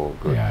 Oh,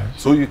 good. Yeah.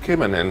 So you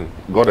came and then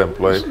got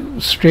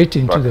employed straight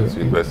into the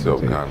University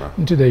of Ghana.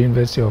 Into the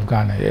University of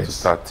Ghana, yes. To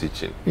start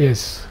teaching.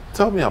 Yes.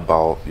 Tell me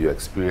about your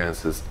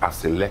experiences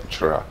as a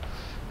lecturer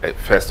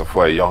first of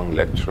all, a young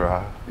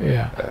lecturer.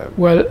 Yeah.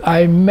 Well,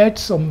 I met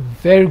some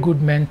very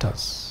good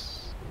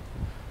mentors.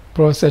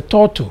 Professor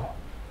Toto,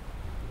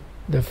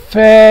 the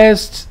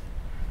first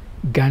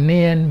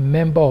Ghanaian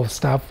member of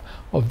staff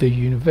of the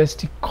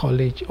University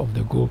College of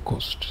the Gold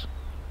Coast.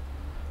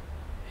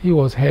 He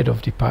was head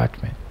of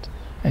department,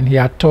 and he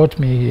had taught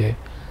me here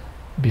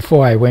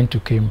before I went to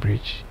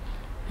Cambridge.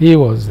 He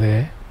was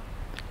there.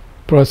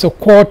 Professor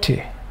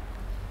Quarty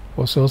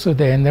was also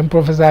there, and then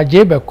Professor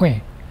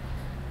Addae-Mensah,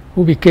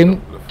 who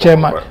became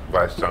chairman,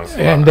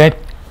 Vice-Chancellor,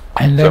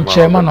 and then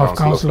chairman of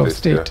Council of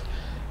State. Yeah.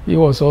 He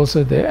was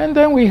also there, and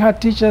then we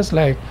had teachers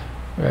like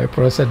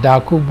Professor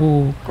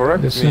Dakubu,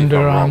 the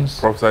Sundarams.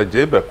 Professor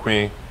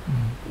Addae-Mensah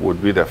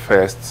would be the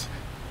first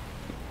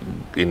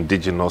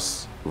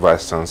indigenous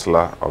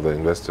Vice-Chancellor of the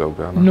University of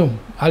Ghana. No,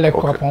 Alec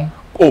Kwapong.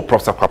 Oh,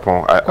 Professor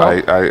Kwapong.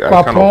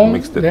 I kind of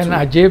mixed the then two.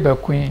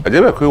 Addae-Mensah.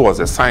 Addae-Mensah was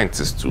a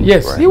scientist too.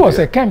 Yes, right? he was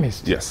a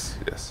chemist. Yes.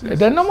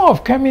 The number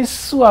of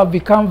chemists who have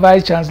become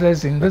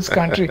vice-chancellors in this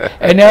country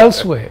and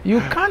elsewhere, you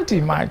can't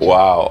imagine.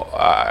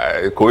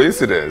 Wow,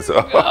 coincidence.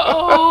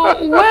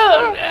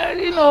 Well,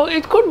 you know,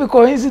 it could be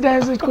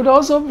coincidence. It could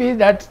also be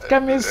that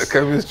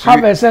chemists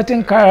have a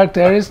certain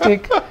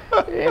characteristic.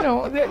 You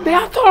know, they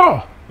are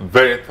thorough.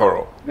 Very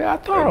thorough. They are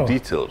thorough. And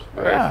detailed.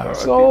 Very thorough,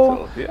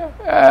 so, detailed.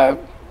 Yeah.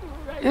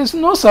 It's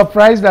no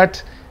surprise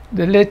that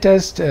the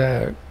latest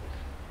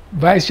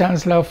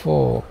vice-chancellor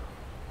for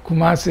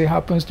Kumasi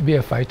happens to be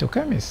a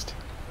phytochemist.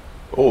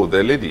 Oh,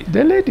 the lady?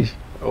 The lady.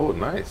 Oh,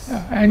 nice.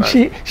 Yeah. And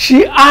nice.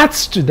 she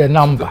adds to the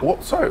number.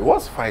 Sorry,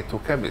 what's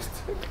phytochemist?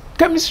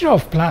 Chemistry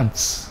of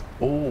plants.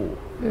 Oh,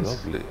 yes.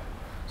 Lovely.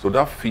 So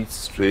that feeds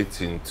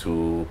straight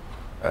into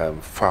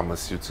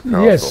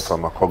pharmaceuticals, yes, or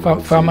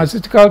pharmacognosy.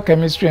 Pharmaceutical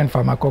chemistry and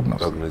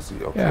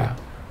pharmacognosy. Okay. Yeah.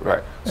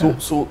 Right.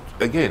 So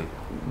again,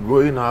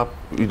 growing up,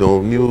 you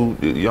know, new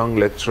young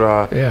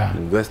lecturer,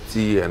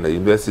 university, and the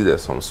university,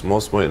 there's some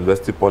small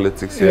university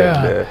politics here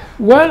and there.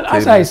 Well,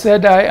 as I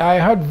said, I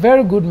had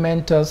very good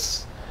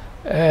mentors.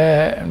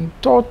 And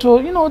Toto,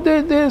 you know,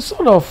 they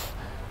sort of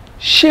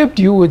shaped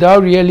you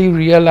without really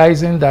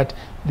realizing that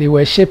they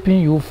were shaping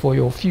you for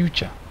your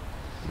future.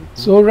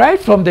 So right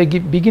from the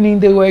beginning,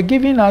 they were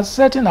giving us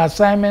certain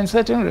assignments,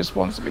 certain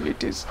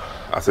responsibilities.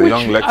 As a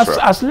young lecturer?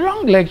 As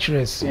young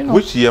lecturers. You know,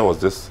 which year was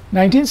this?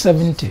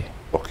 1970.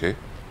 Okay.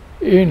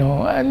 You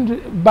know, and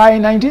by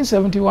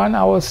 1971,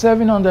 I was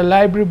serving on the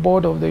library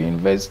board of the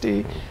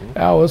university.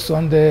 I was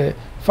on the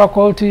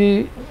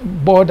faculty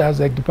board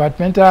as a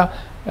departmental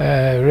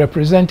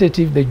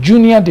representative, the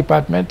junior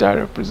departmental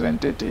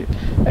representative,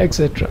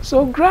 etc.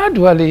 So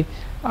gradually,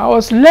 I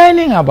was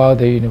learning about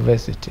the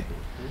university.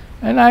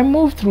 And I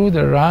moved through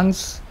the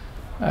ranks,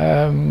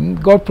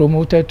 got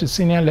promoted to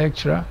senior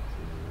lecturer,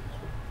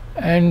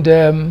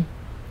 and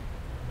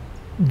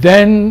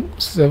then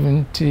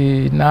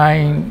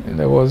 79,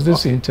 there was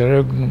this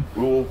interregnum.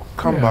 We'll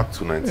come back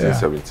to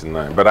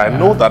 1979, but I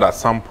know that at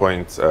some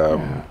point,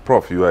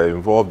 Prof, you were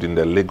involved in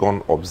the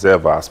Legon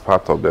Observer as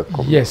part of the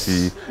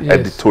committee,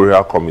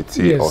 editorial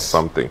committee or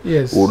something.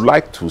 Yes. We would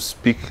like to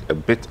speak a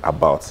bit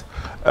about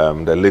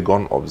the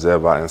Legon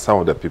Observer and some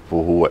of the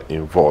people who were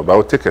involved. I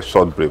will take a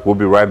short break. We'll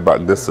be right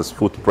back. This is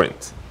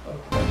Footprint.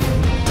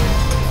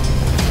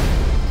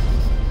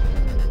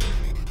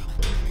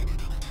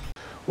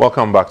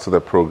 Welcome back to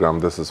the program.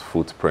 This is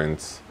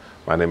Footprints.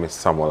 My name is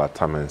Samuel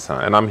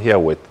Atta-Mensah, and I'm here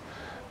with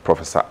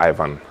Professor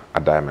Ivan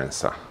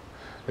Addae-Mensah.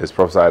 It's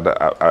Professor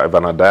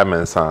Ivan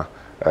Addae-Mensah,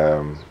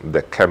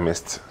 the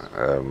chemist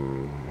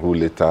who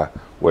later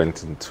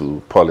went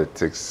into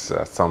politics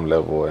at some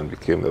level and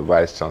became the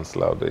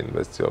Vice-Chancellor of the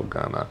University of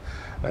Ghana.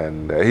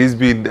 And he's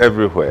been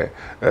everywhere.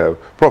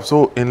 Prof,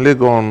 so in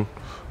Legon,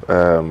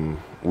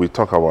 we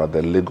talk about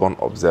the Legon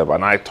Observer.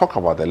 And I talk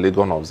about the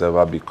Legon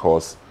Observer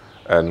because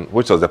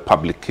which was a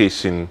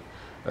publication,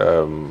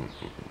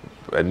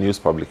 a news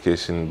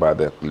publication by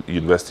the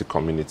university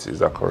community. Is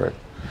that correct?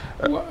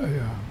 Well,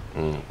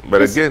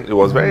 But again, it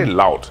was very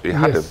loud. It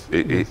had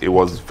it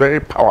was very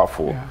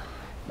powerful. Yeah.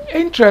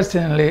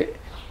 Interestingly,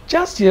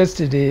 just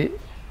yesterday,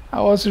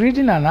 I was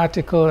reading an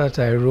article that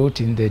I wrote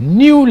in the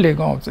new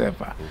Legon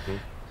Observer,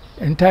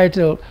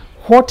 entitled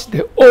 "What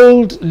the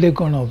Old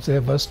Legon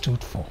Observer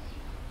Stood For."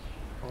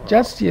 Wow.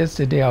 Just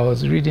yesterday, I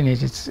was reading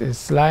it.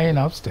 It's lying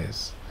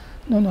upstairs.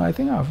 No, I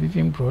think I've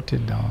even brought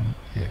it down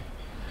here.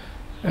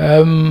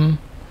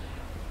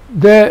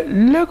 The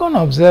Legon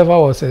Observer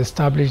was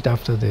established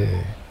after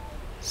the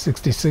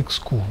 66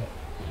 coup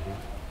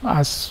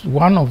as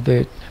one of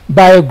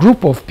by a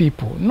group of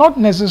people, not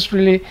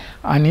necessarily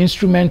an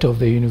instrument of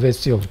the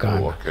University of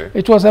Ghana. Oh, okay.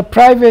 It was a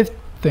private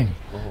thing.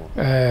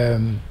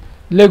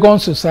 Legon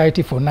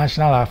Society for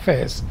National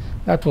Affairs,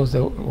 that was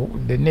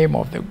the name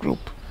of the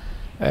group,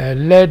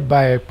 led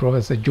by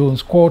Professor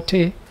Jones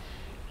Quarty,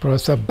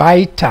 Professor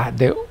Baita,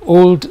 the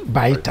old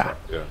Baita,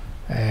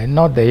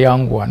 not the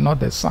young one,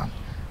 not the son,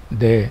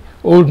 the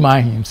old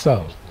man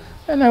himself,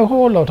 and a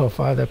whole lot of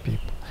other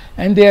people.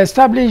 And they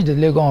established the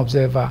Legon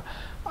Observer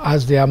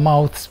as their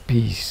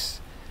mouthpiece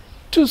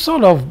to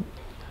sort of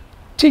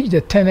teach the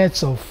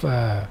tenets of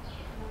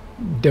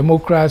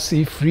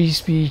democracy, free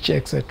speech,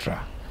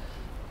 etc.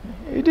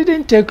 It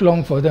didn't take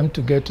long for them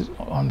to get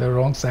on the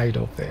wrong side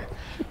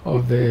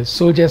of the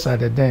soldiers at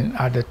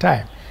the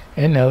time,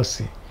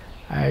 NLC.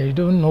 I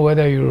don't know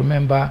whether you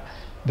remember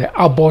the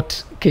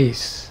Abbott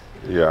case.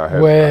 Yeah,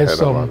 where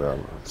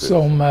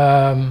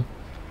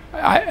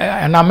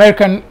an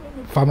American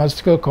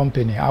pharmaceutical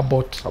company,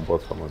 Abbott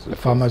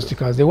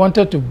Pharmaceuticals, they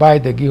wanted to buy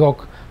the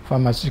Gihok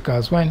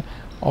Pharmaceuticals when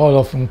all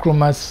of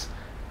Nkrumah's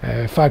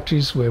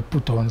factories were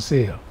put on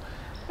sale.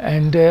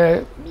 And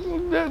the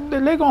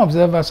Legon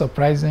Observer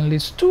surprisingly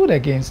stood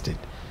against it.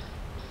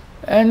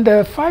 And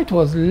the fight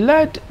was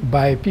led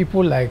by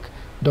people like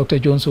Dr.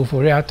 Jones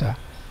Oforiatta,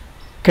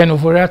 Ken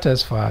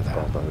Oforiatta's father.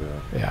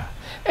 Yeah.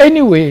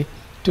 Anyway,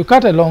 to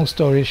cut a long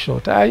story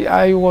short,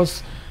 I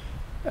was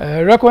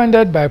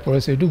recommended by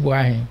Professor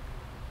Dubois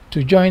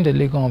to join the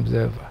Legon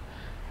Observer.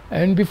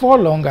 And before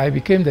long, I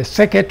became the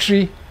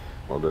secretary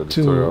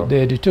to the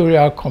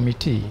editorial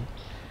committee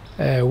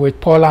with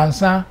Paul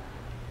Ansan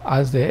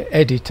as the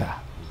editor.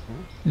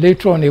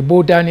 Later on,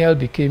 Ebo Daniel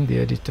became the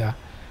editor.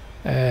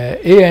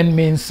 A.N.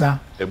 Mensah.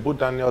 Ebo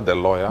Daniel, the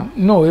lawyer?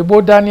 No,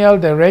 Ebo Daniel,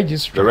 the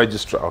registrar. The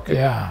registrar, okay.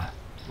 Yeah.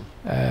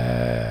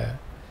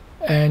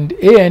 And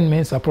A.N.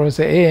 Mensah,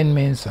 Professor A.N.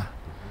 Mensah,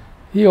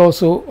 he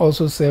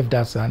also served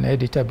as an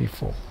editor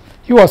before.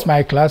 He was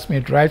my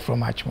classmate right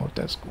from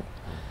Achimota School.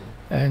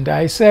 And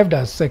I served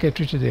as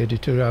secretary to the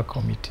editorial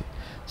committee.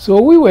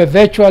 So we were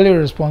virtually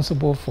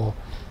responsible for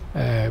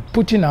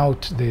putting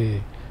out the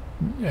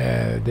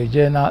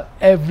journal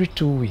every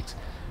 2 weeks.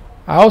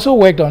 I also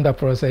worked under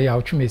Professor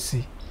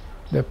Yauchumesi,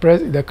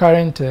 the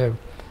current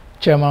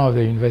chairman of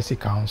the University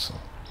Council,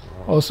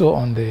 also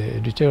on the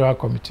editorial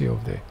committee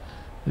of the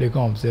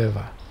Legon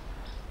Observer.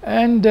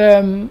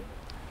 And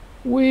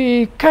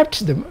we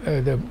kept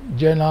the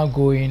journal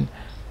going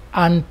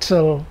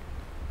until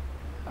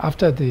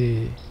after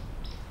the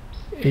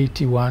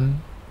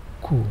 81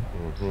 coup.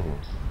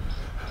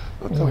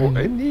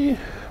 Any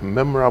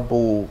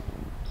memorable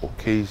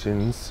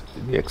occasions,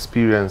 any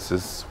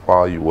experiences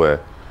while you were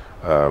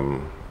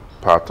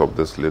part of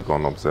this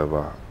Legon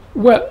Observer?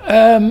 Well,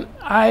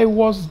 I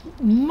was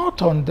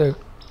not on the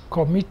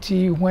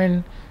committee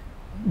when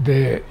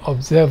the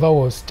Observer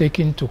was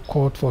taken to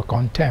court for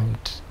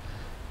contempt.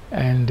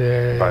 And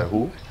by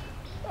who?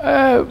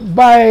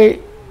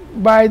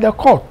 By the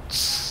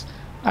courts.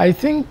 I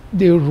think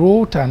they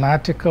wrote an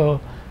article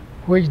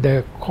which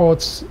the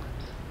courts,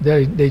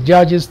 the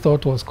judges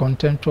thought was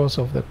contemptuous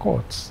of the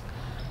courts.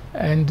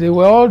 And they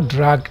were all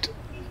dragged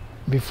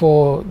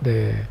before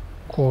the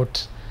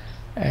court,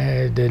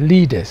 the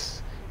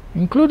leaders,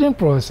 including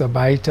Professor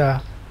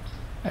Baita,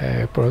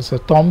 Professor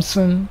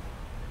Thompson,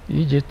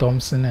 E.J.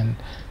 Thompson, and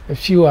a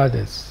few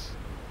others.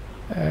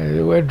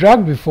 They were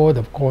dragged before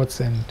the courts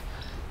and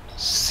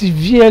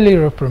severely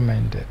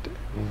reprimanded.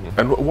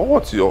 And what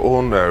was your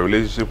own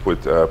relationship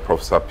with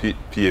Professor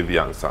P.A.V.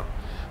 Ansa?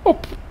 Oh,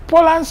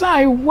 Paul Ansan,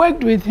 I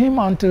worked with him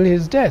until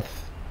his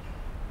death.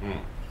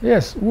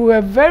 Yes, we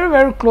were very,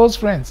 very close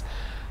friends.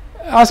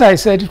 As I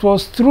said, it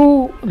was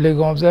through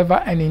Legon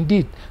Observer and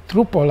indeed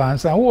through Paul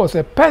Ansan, who was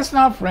a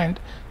personal friend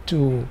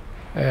to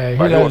But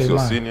he was your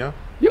senior?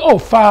 Oh,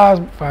 far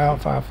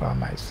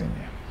my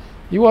senior.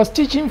 He was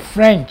teaching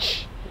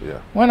French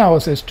when I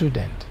was a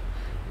student,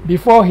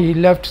 before he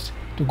left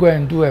to go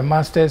and do a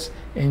master's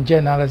in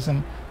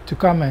journalism to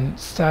come and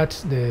start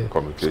the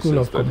School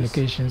of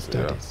Communication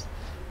Studies.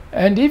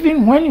 And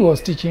even when he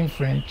was teaching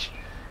French,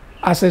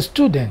 as a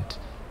student,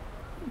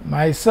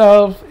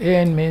 myself,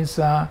 A.N.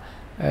 Mensah,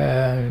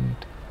 and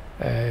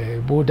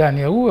Bo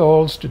Daniel, who were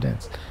all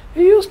students,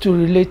 he used to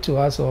relate to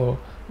us all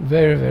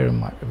very, very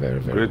much, very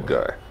great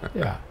well. Guy.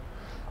 Yeah.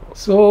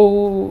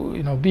 So,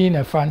 you know, being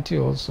a Fanti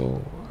also.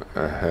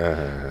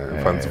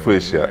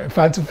 Fantifuasia.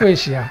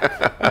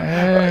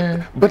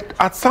 But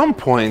at some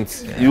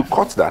point, you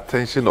caught the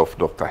attention of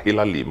Dr.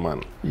 Hila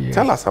Liman. Yes.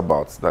 Tell us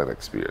about that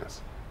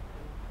experience.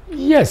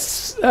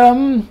 Yes.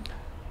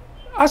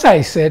 As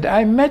I said,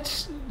 I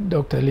met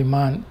Dr.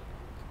 Liman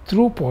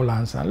through Paul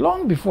Ansan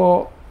long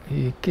before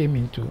he came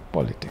into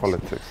politics.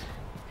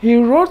 He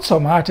wrote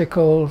some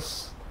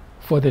articles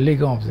for the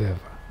Legon Observer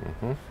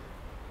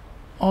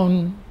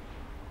on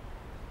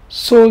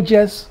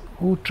soldiers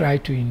who try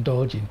to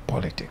indulge in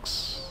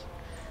politics.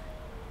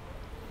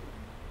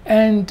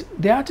 And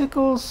the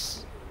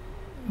articles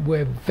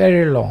were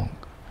very long.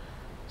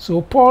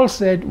 So Paul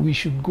said we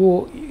should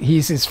go,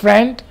 he's his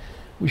friend,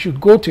 we should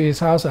go to his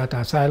house at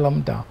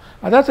Asylum Down.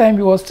 At that time,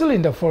 he was still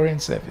in the Foreign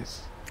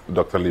Service.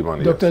 Dr.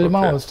 Liman, Dr.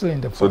 Liman was still in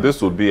the Foreign So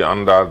this would be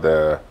under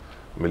the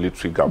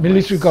military government?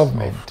 Military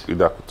government.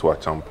 Either Kutu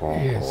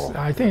Achampong? Yes,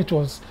 I think it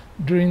was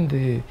during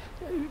the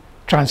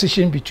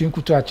transition between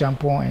Kutu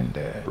Achampong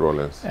and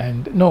Rollins.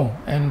 And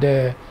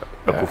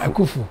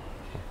Akufu.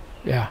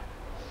 Yeah.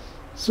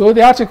 So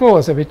the article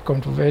was a bit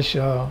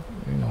controversial,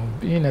 you know,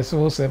 being a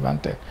civil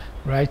servant,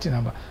 writing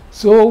about.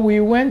 So we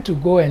went to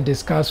go and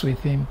discuss with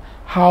him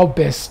how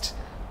best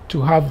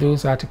to have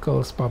those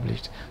articles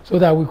published, so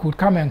that we could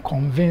come and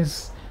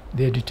convince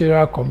the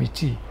editorial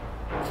committee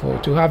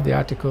to have the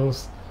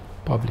articles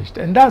published.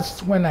 And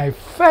that's when I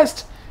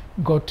first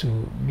got to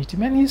meet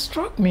him. And he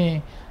struck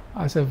me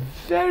as a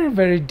very,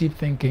 very deep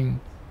thinking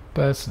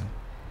person.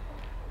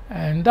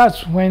 And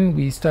that's when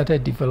we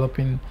started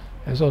developing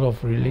a sort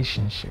of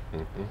relationship.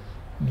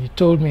 And he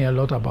told me a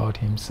lot about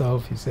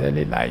himself, his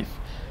early life,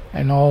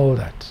 and all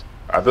that.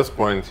 At this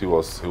point, he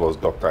was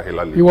Dr.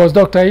 Hilal. He was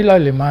Dr. Hilal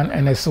Liman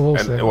and a civil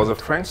servant. He was a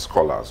French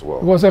scholar as well.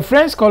 He was a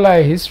French scholar,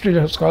 a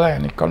history scholar,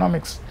 and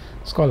economics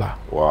scholar.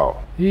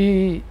 Wow.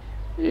 He,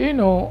 you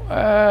know,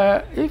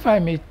 if I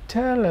may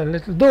tell a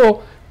little,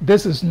 though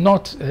this is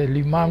not a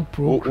Liman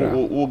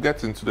program. We'll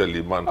get into the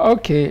Liman.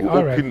 Okay,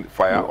 all right. Open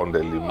fire on the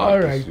Liman all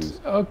right, issues.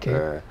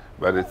 okay.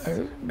 But it's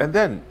and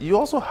then you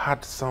also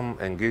had some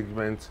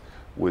engagement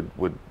with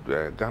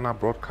Ghana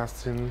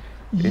Broadcasting,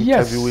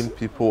 interviewing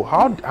people.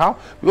 How because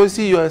you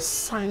see, you're a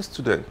science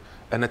student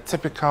and a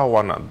typical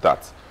one at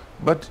that,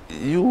 but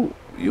you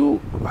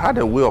had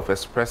a way of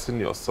expressing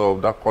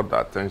yourself that caught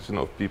the attention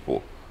of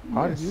people.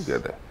 How did you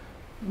get there?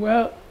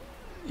 Well,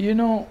 you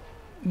know,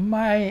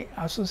 my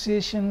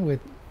association with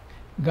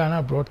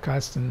Ghana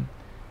Broadcasting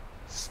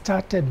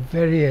started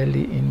very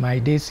early in my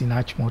days in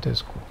Achimota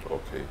School.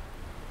 Okay.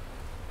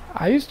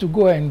 I used to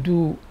go and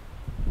do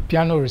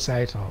piano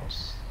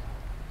recitals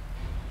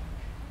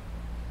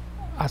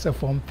as a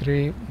Form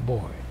 3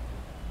 boy.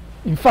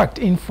 In fact,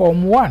 in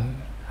Form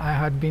 1, I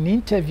had been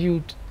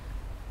interviewed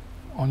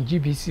on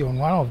GBC on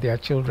one of their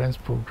children's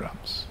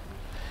programs.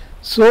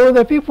 So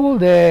the people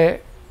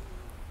there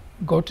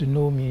got to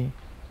know me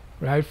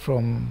right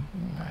from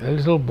a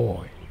little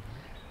boy.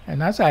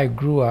 And as I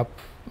grew up,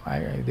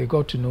 they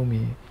got to know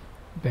me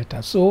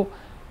better. So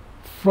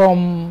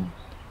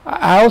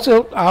I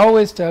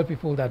always tell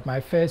people that my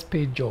first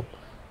paid job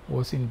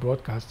was in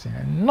broadcasting,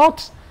 and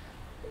not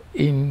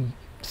in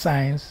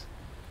science,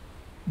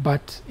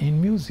 but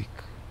in music.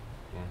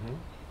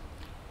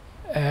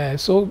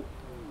 So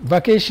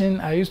vacation,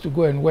 I used to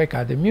go and work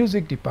at the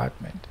music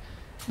department.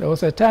 There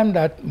was a time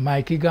that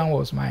Mike Egan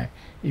was my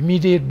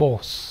immediate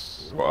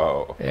boss.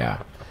 Wow.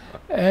 Yeah.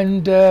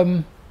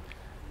 And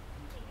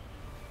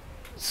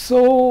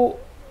so,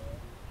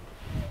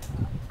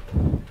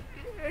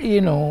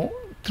 you know,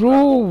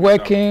 through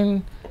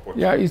working,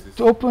 yeah,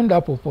 it opened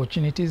up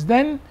opportunities.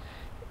 Then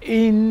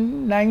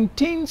in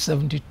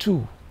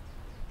 1972,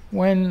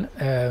 when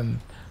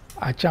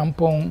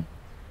Achampong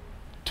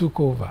took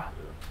over,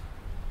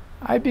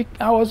 I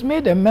was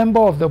made a member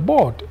of the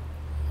board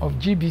of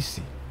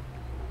GBC,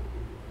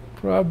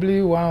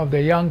 probably one of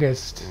the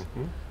youngest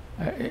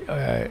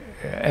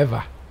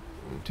ever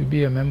to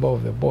be a member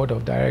of the board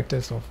of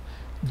directors of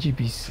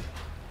GBC.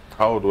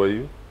 How old were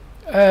you?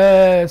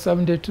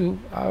 72.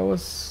 I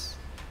was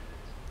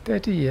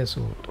 30 years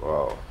old.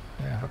 Wow.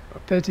 Yeah,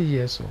 30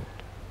 years old.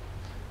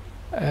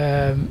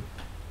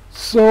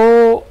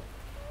 So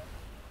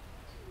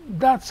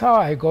that's how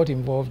I got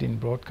involved in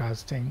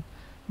broadcasting.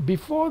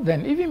 Before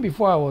then, even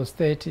before I was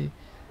 30,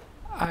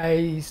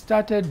 I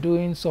started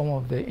doing some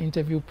of the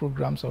interview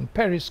programs on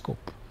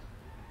Periscope.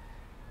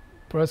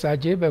 Professor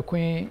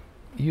Addae-Mensah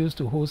used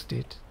to host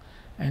it,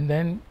 and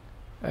then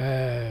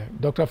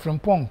Dr.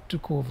 Frimpong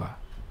took over.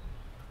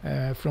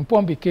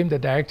 Frimpong became the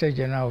Director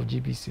General of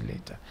GBC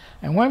later.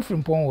 And when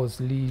Frimpong was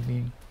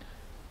leaving,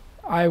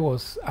 I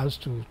was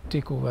asked to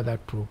take over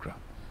that program.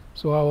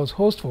 So I was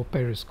host for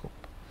Periscope.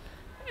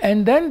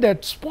 And then the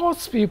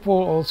sports people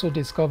also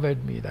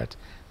discovered me, that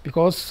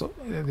because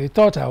they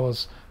thought I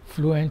was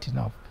fluent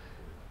enough,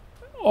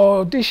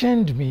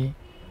 auditioned me.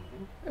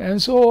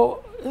 And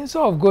so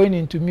instead of going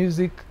into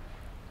music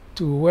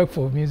to work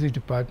for music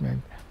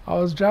department, I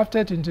was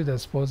drafted into the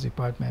sports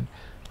department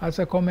as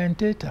a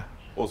commentator.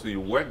 Oh, so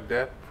you worked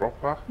there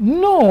proper?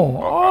 No,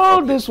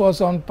 all this was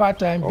on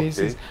part-time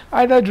basis,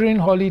 either during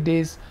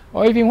holidays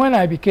or even when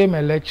I became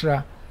a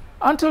lecturer.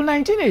 Until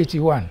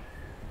 1981,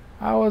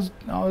 I was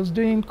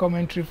doing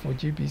commentary for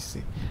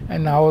GBC,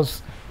 and I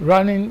was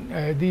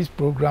running these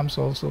programs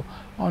also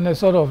on a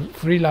sort of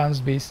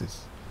freelance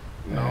basis.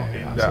 Now,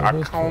 in the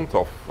account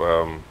of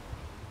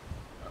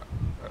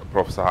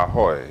Professor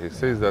Ahoy, he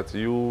says that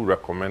you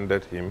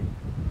recommended him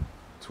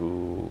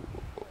to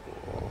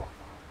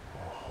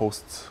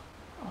host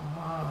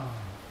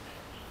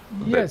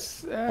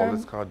yes,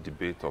 political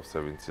debate of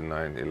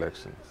 79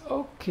 elections.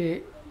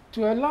 Okay,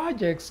 to a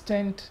large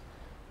extent,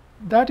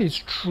 that is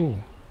true.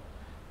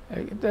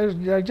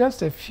 There are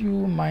just a few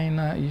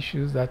minor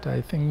issues that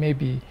I think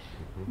maybe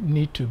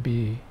need to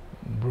be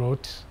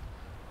brought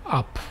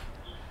up.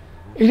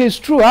 It is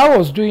true, I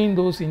was doing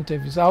those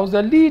interviews. I was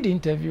the lead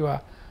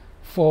interviewer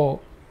for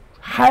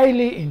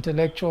highly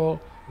intellectual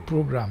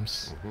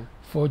programs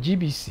for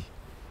GBC,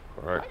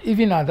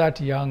 even at that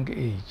young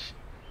age.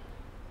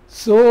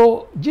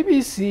 So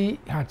GBC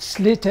had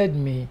slated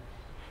me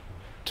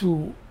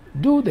to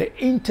do the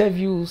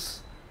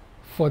interviews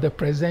for the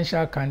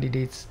presidential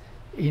candidates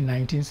in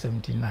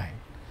 1979.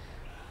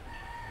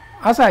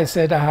 As I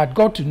said, I had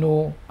got to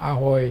know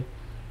Ahoy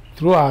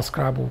through our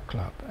Scrabble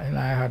club, and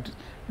I had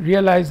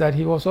realized that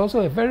he was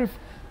also a very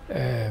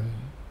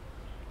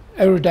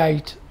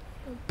erudite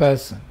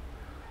person,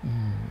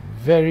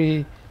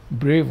 very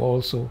brave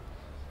also,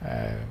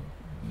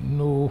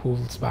 no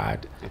holds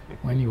barred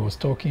when he was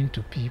talking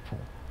to people.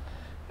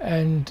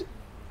 And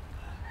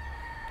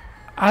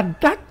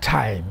at that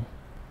time,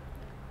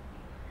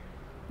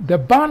 the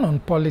ban on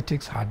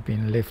politics had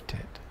been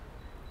lifted.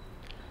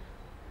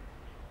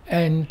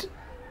 And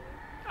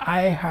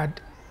I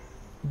had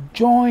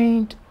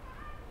joined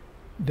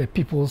the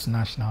People's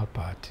National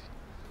Party.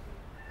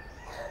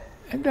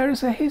 And there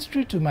is a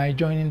history to my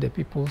joining the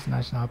People's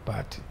National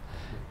Party.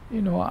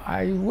 You know,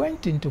 I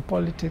went into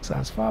politics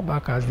as far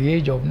back as the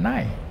age of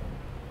 9,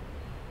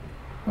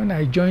 when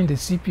I joined the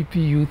CPP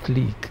Youth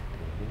League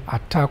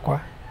at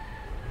Takwa.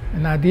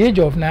 And at the age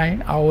of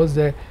 9, I was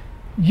the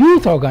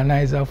youth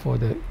organizer for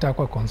the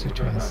Takwa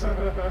constituency.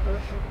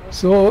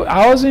 So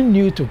I wasn't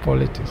new to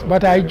politics,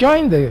 but I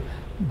joined the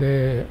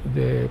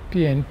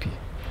PNP.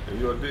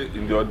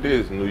 In your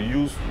days,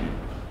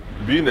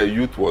 being a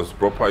youth was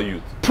proper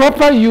youth.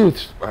 Proper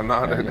youth. And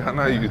now the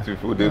Ghana youth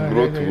people, they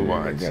grow too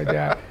much.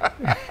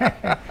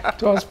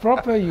 It was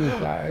proper youth.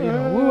 You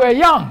know, we were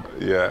young.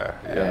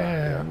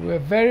 Yeah. We were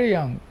very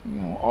young.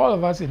 You know, all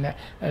of us in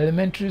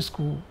elementary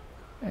school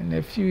and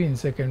a few in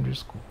secondary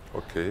school.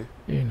 Okay.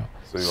 You know.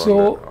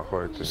 So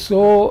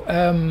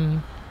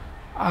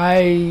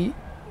I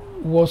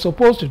was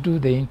supposed to do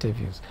the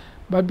interviews,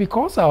 but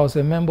because I was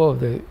a member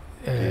of the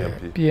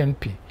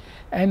PNP,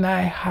 and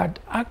I had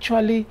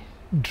actually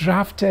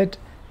drafted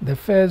the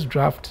first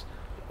draft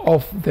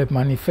of the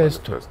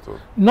manifesto.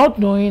 Not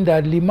knowing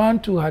that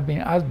Liman too had been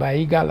asked by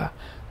Igala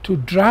to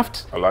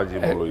draft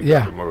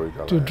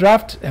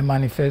draft a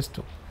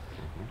manifesto.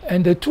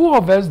 And the two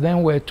of us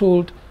then were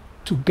told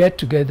to get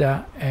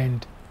together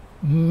and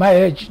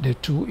merge the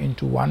two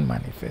into one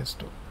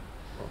manifesto.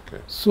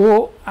 Okay.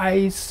 So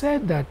I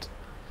said that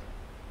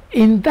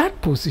in that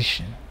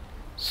position,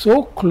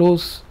 so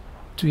close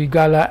to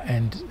Igala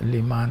and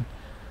Liman,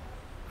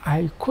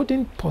 I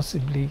couldn't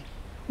possibly,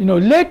 you know,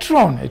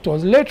 it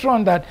was later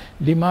on that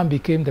Liman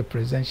became the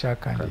presidential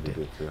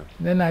candidate.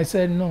 Then I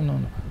said, no,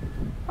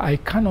 I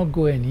cannot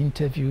go and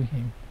interview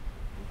him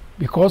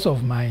because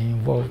of my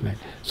involvement.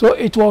 So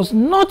it was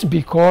not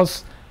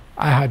because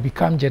I had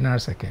become General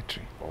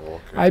Secretary.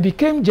 I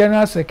became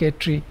General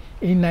Secretary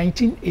in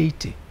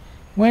 1980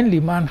 when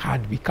Liman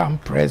had become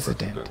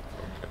president,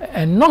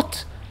 and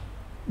not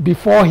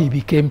before he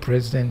became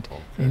president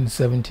in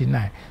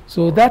 79.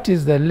 So that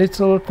is the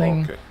little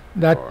thing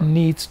that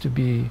needs to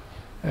be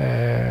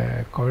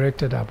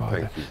corrected about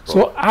that.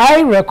 So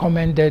I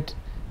recommended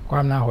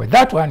Kwame Nkrumah.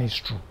 That one is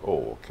true.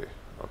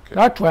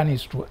 That one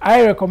is true.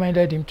 I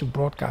recommended him to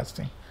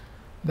broadcasting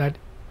that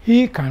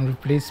he can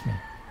replace me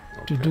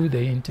to do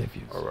the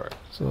interviews. All right.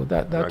 So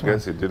that I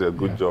guess he did a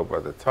good job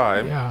at the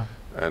time. Yeah.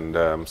 And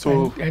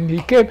and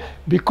he came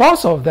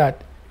because of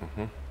that.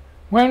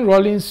 When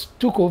Rawlings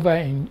took over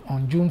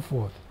on June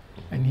 4th,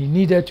 and he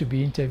needed to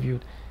be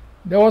interviewed,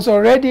 there was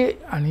already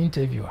an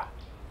interviewer.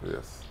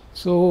 Yes.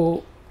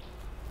 So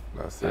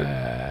that's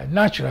it.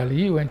 Naturally,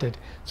 he went it.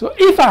 So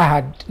if I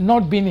had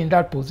not been in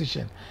that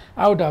position,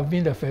 I would have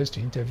been the first to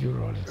interview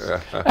Rawlings.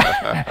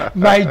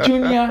 My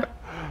junior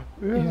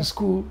in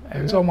school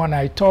and someone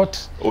I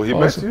taught. Oh, he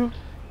met you?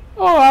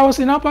 Oh, I was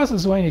in Upper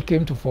when he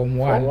came to Form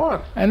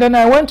 1. And then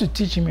I went to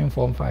teach him in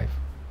Form 5.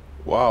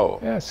 Wow.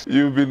 Yes.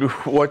 You've been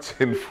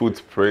watching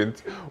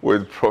Footprint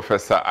with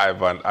Professor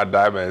Ivan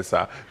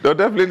Addae-Mensah. There'll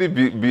definitely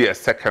be a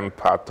second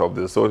part of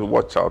this, so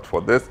watch out for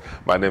this.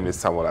 My name is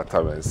Samuel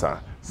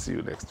Addae-Mensah. See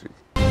you next week.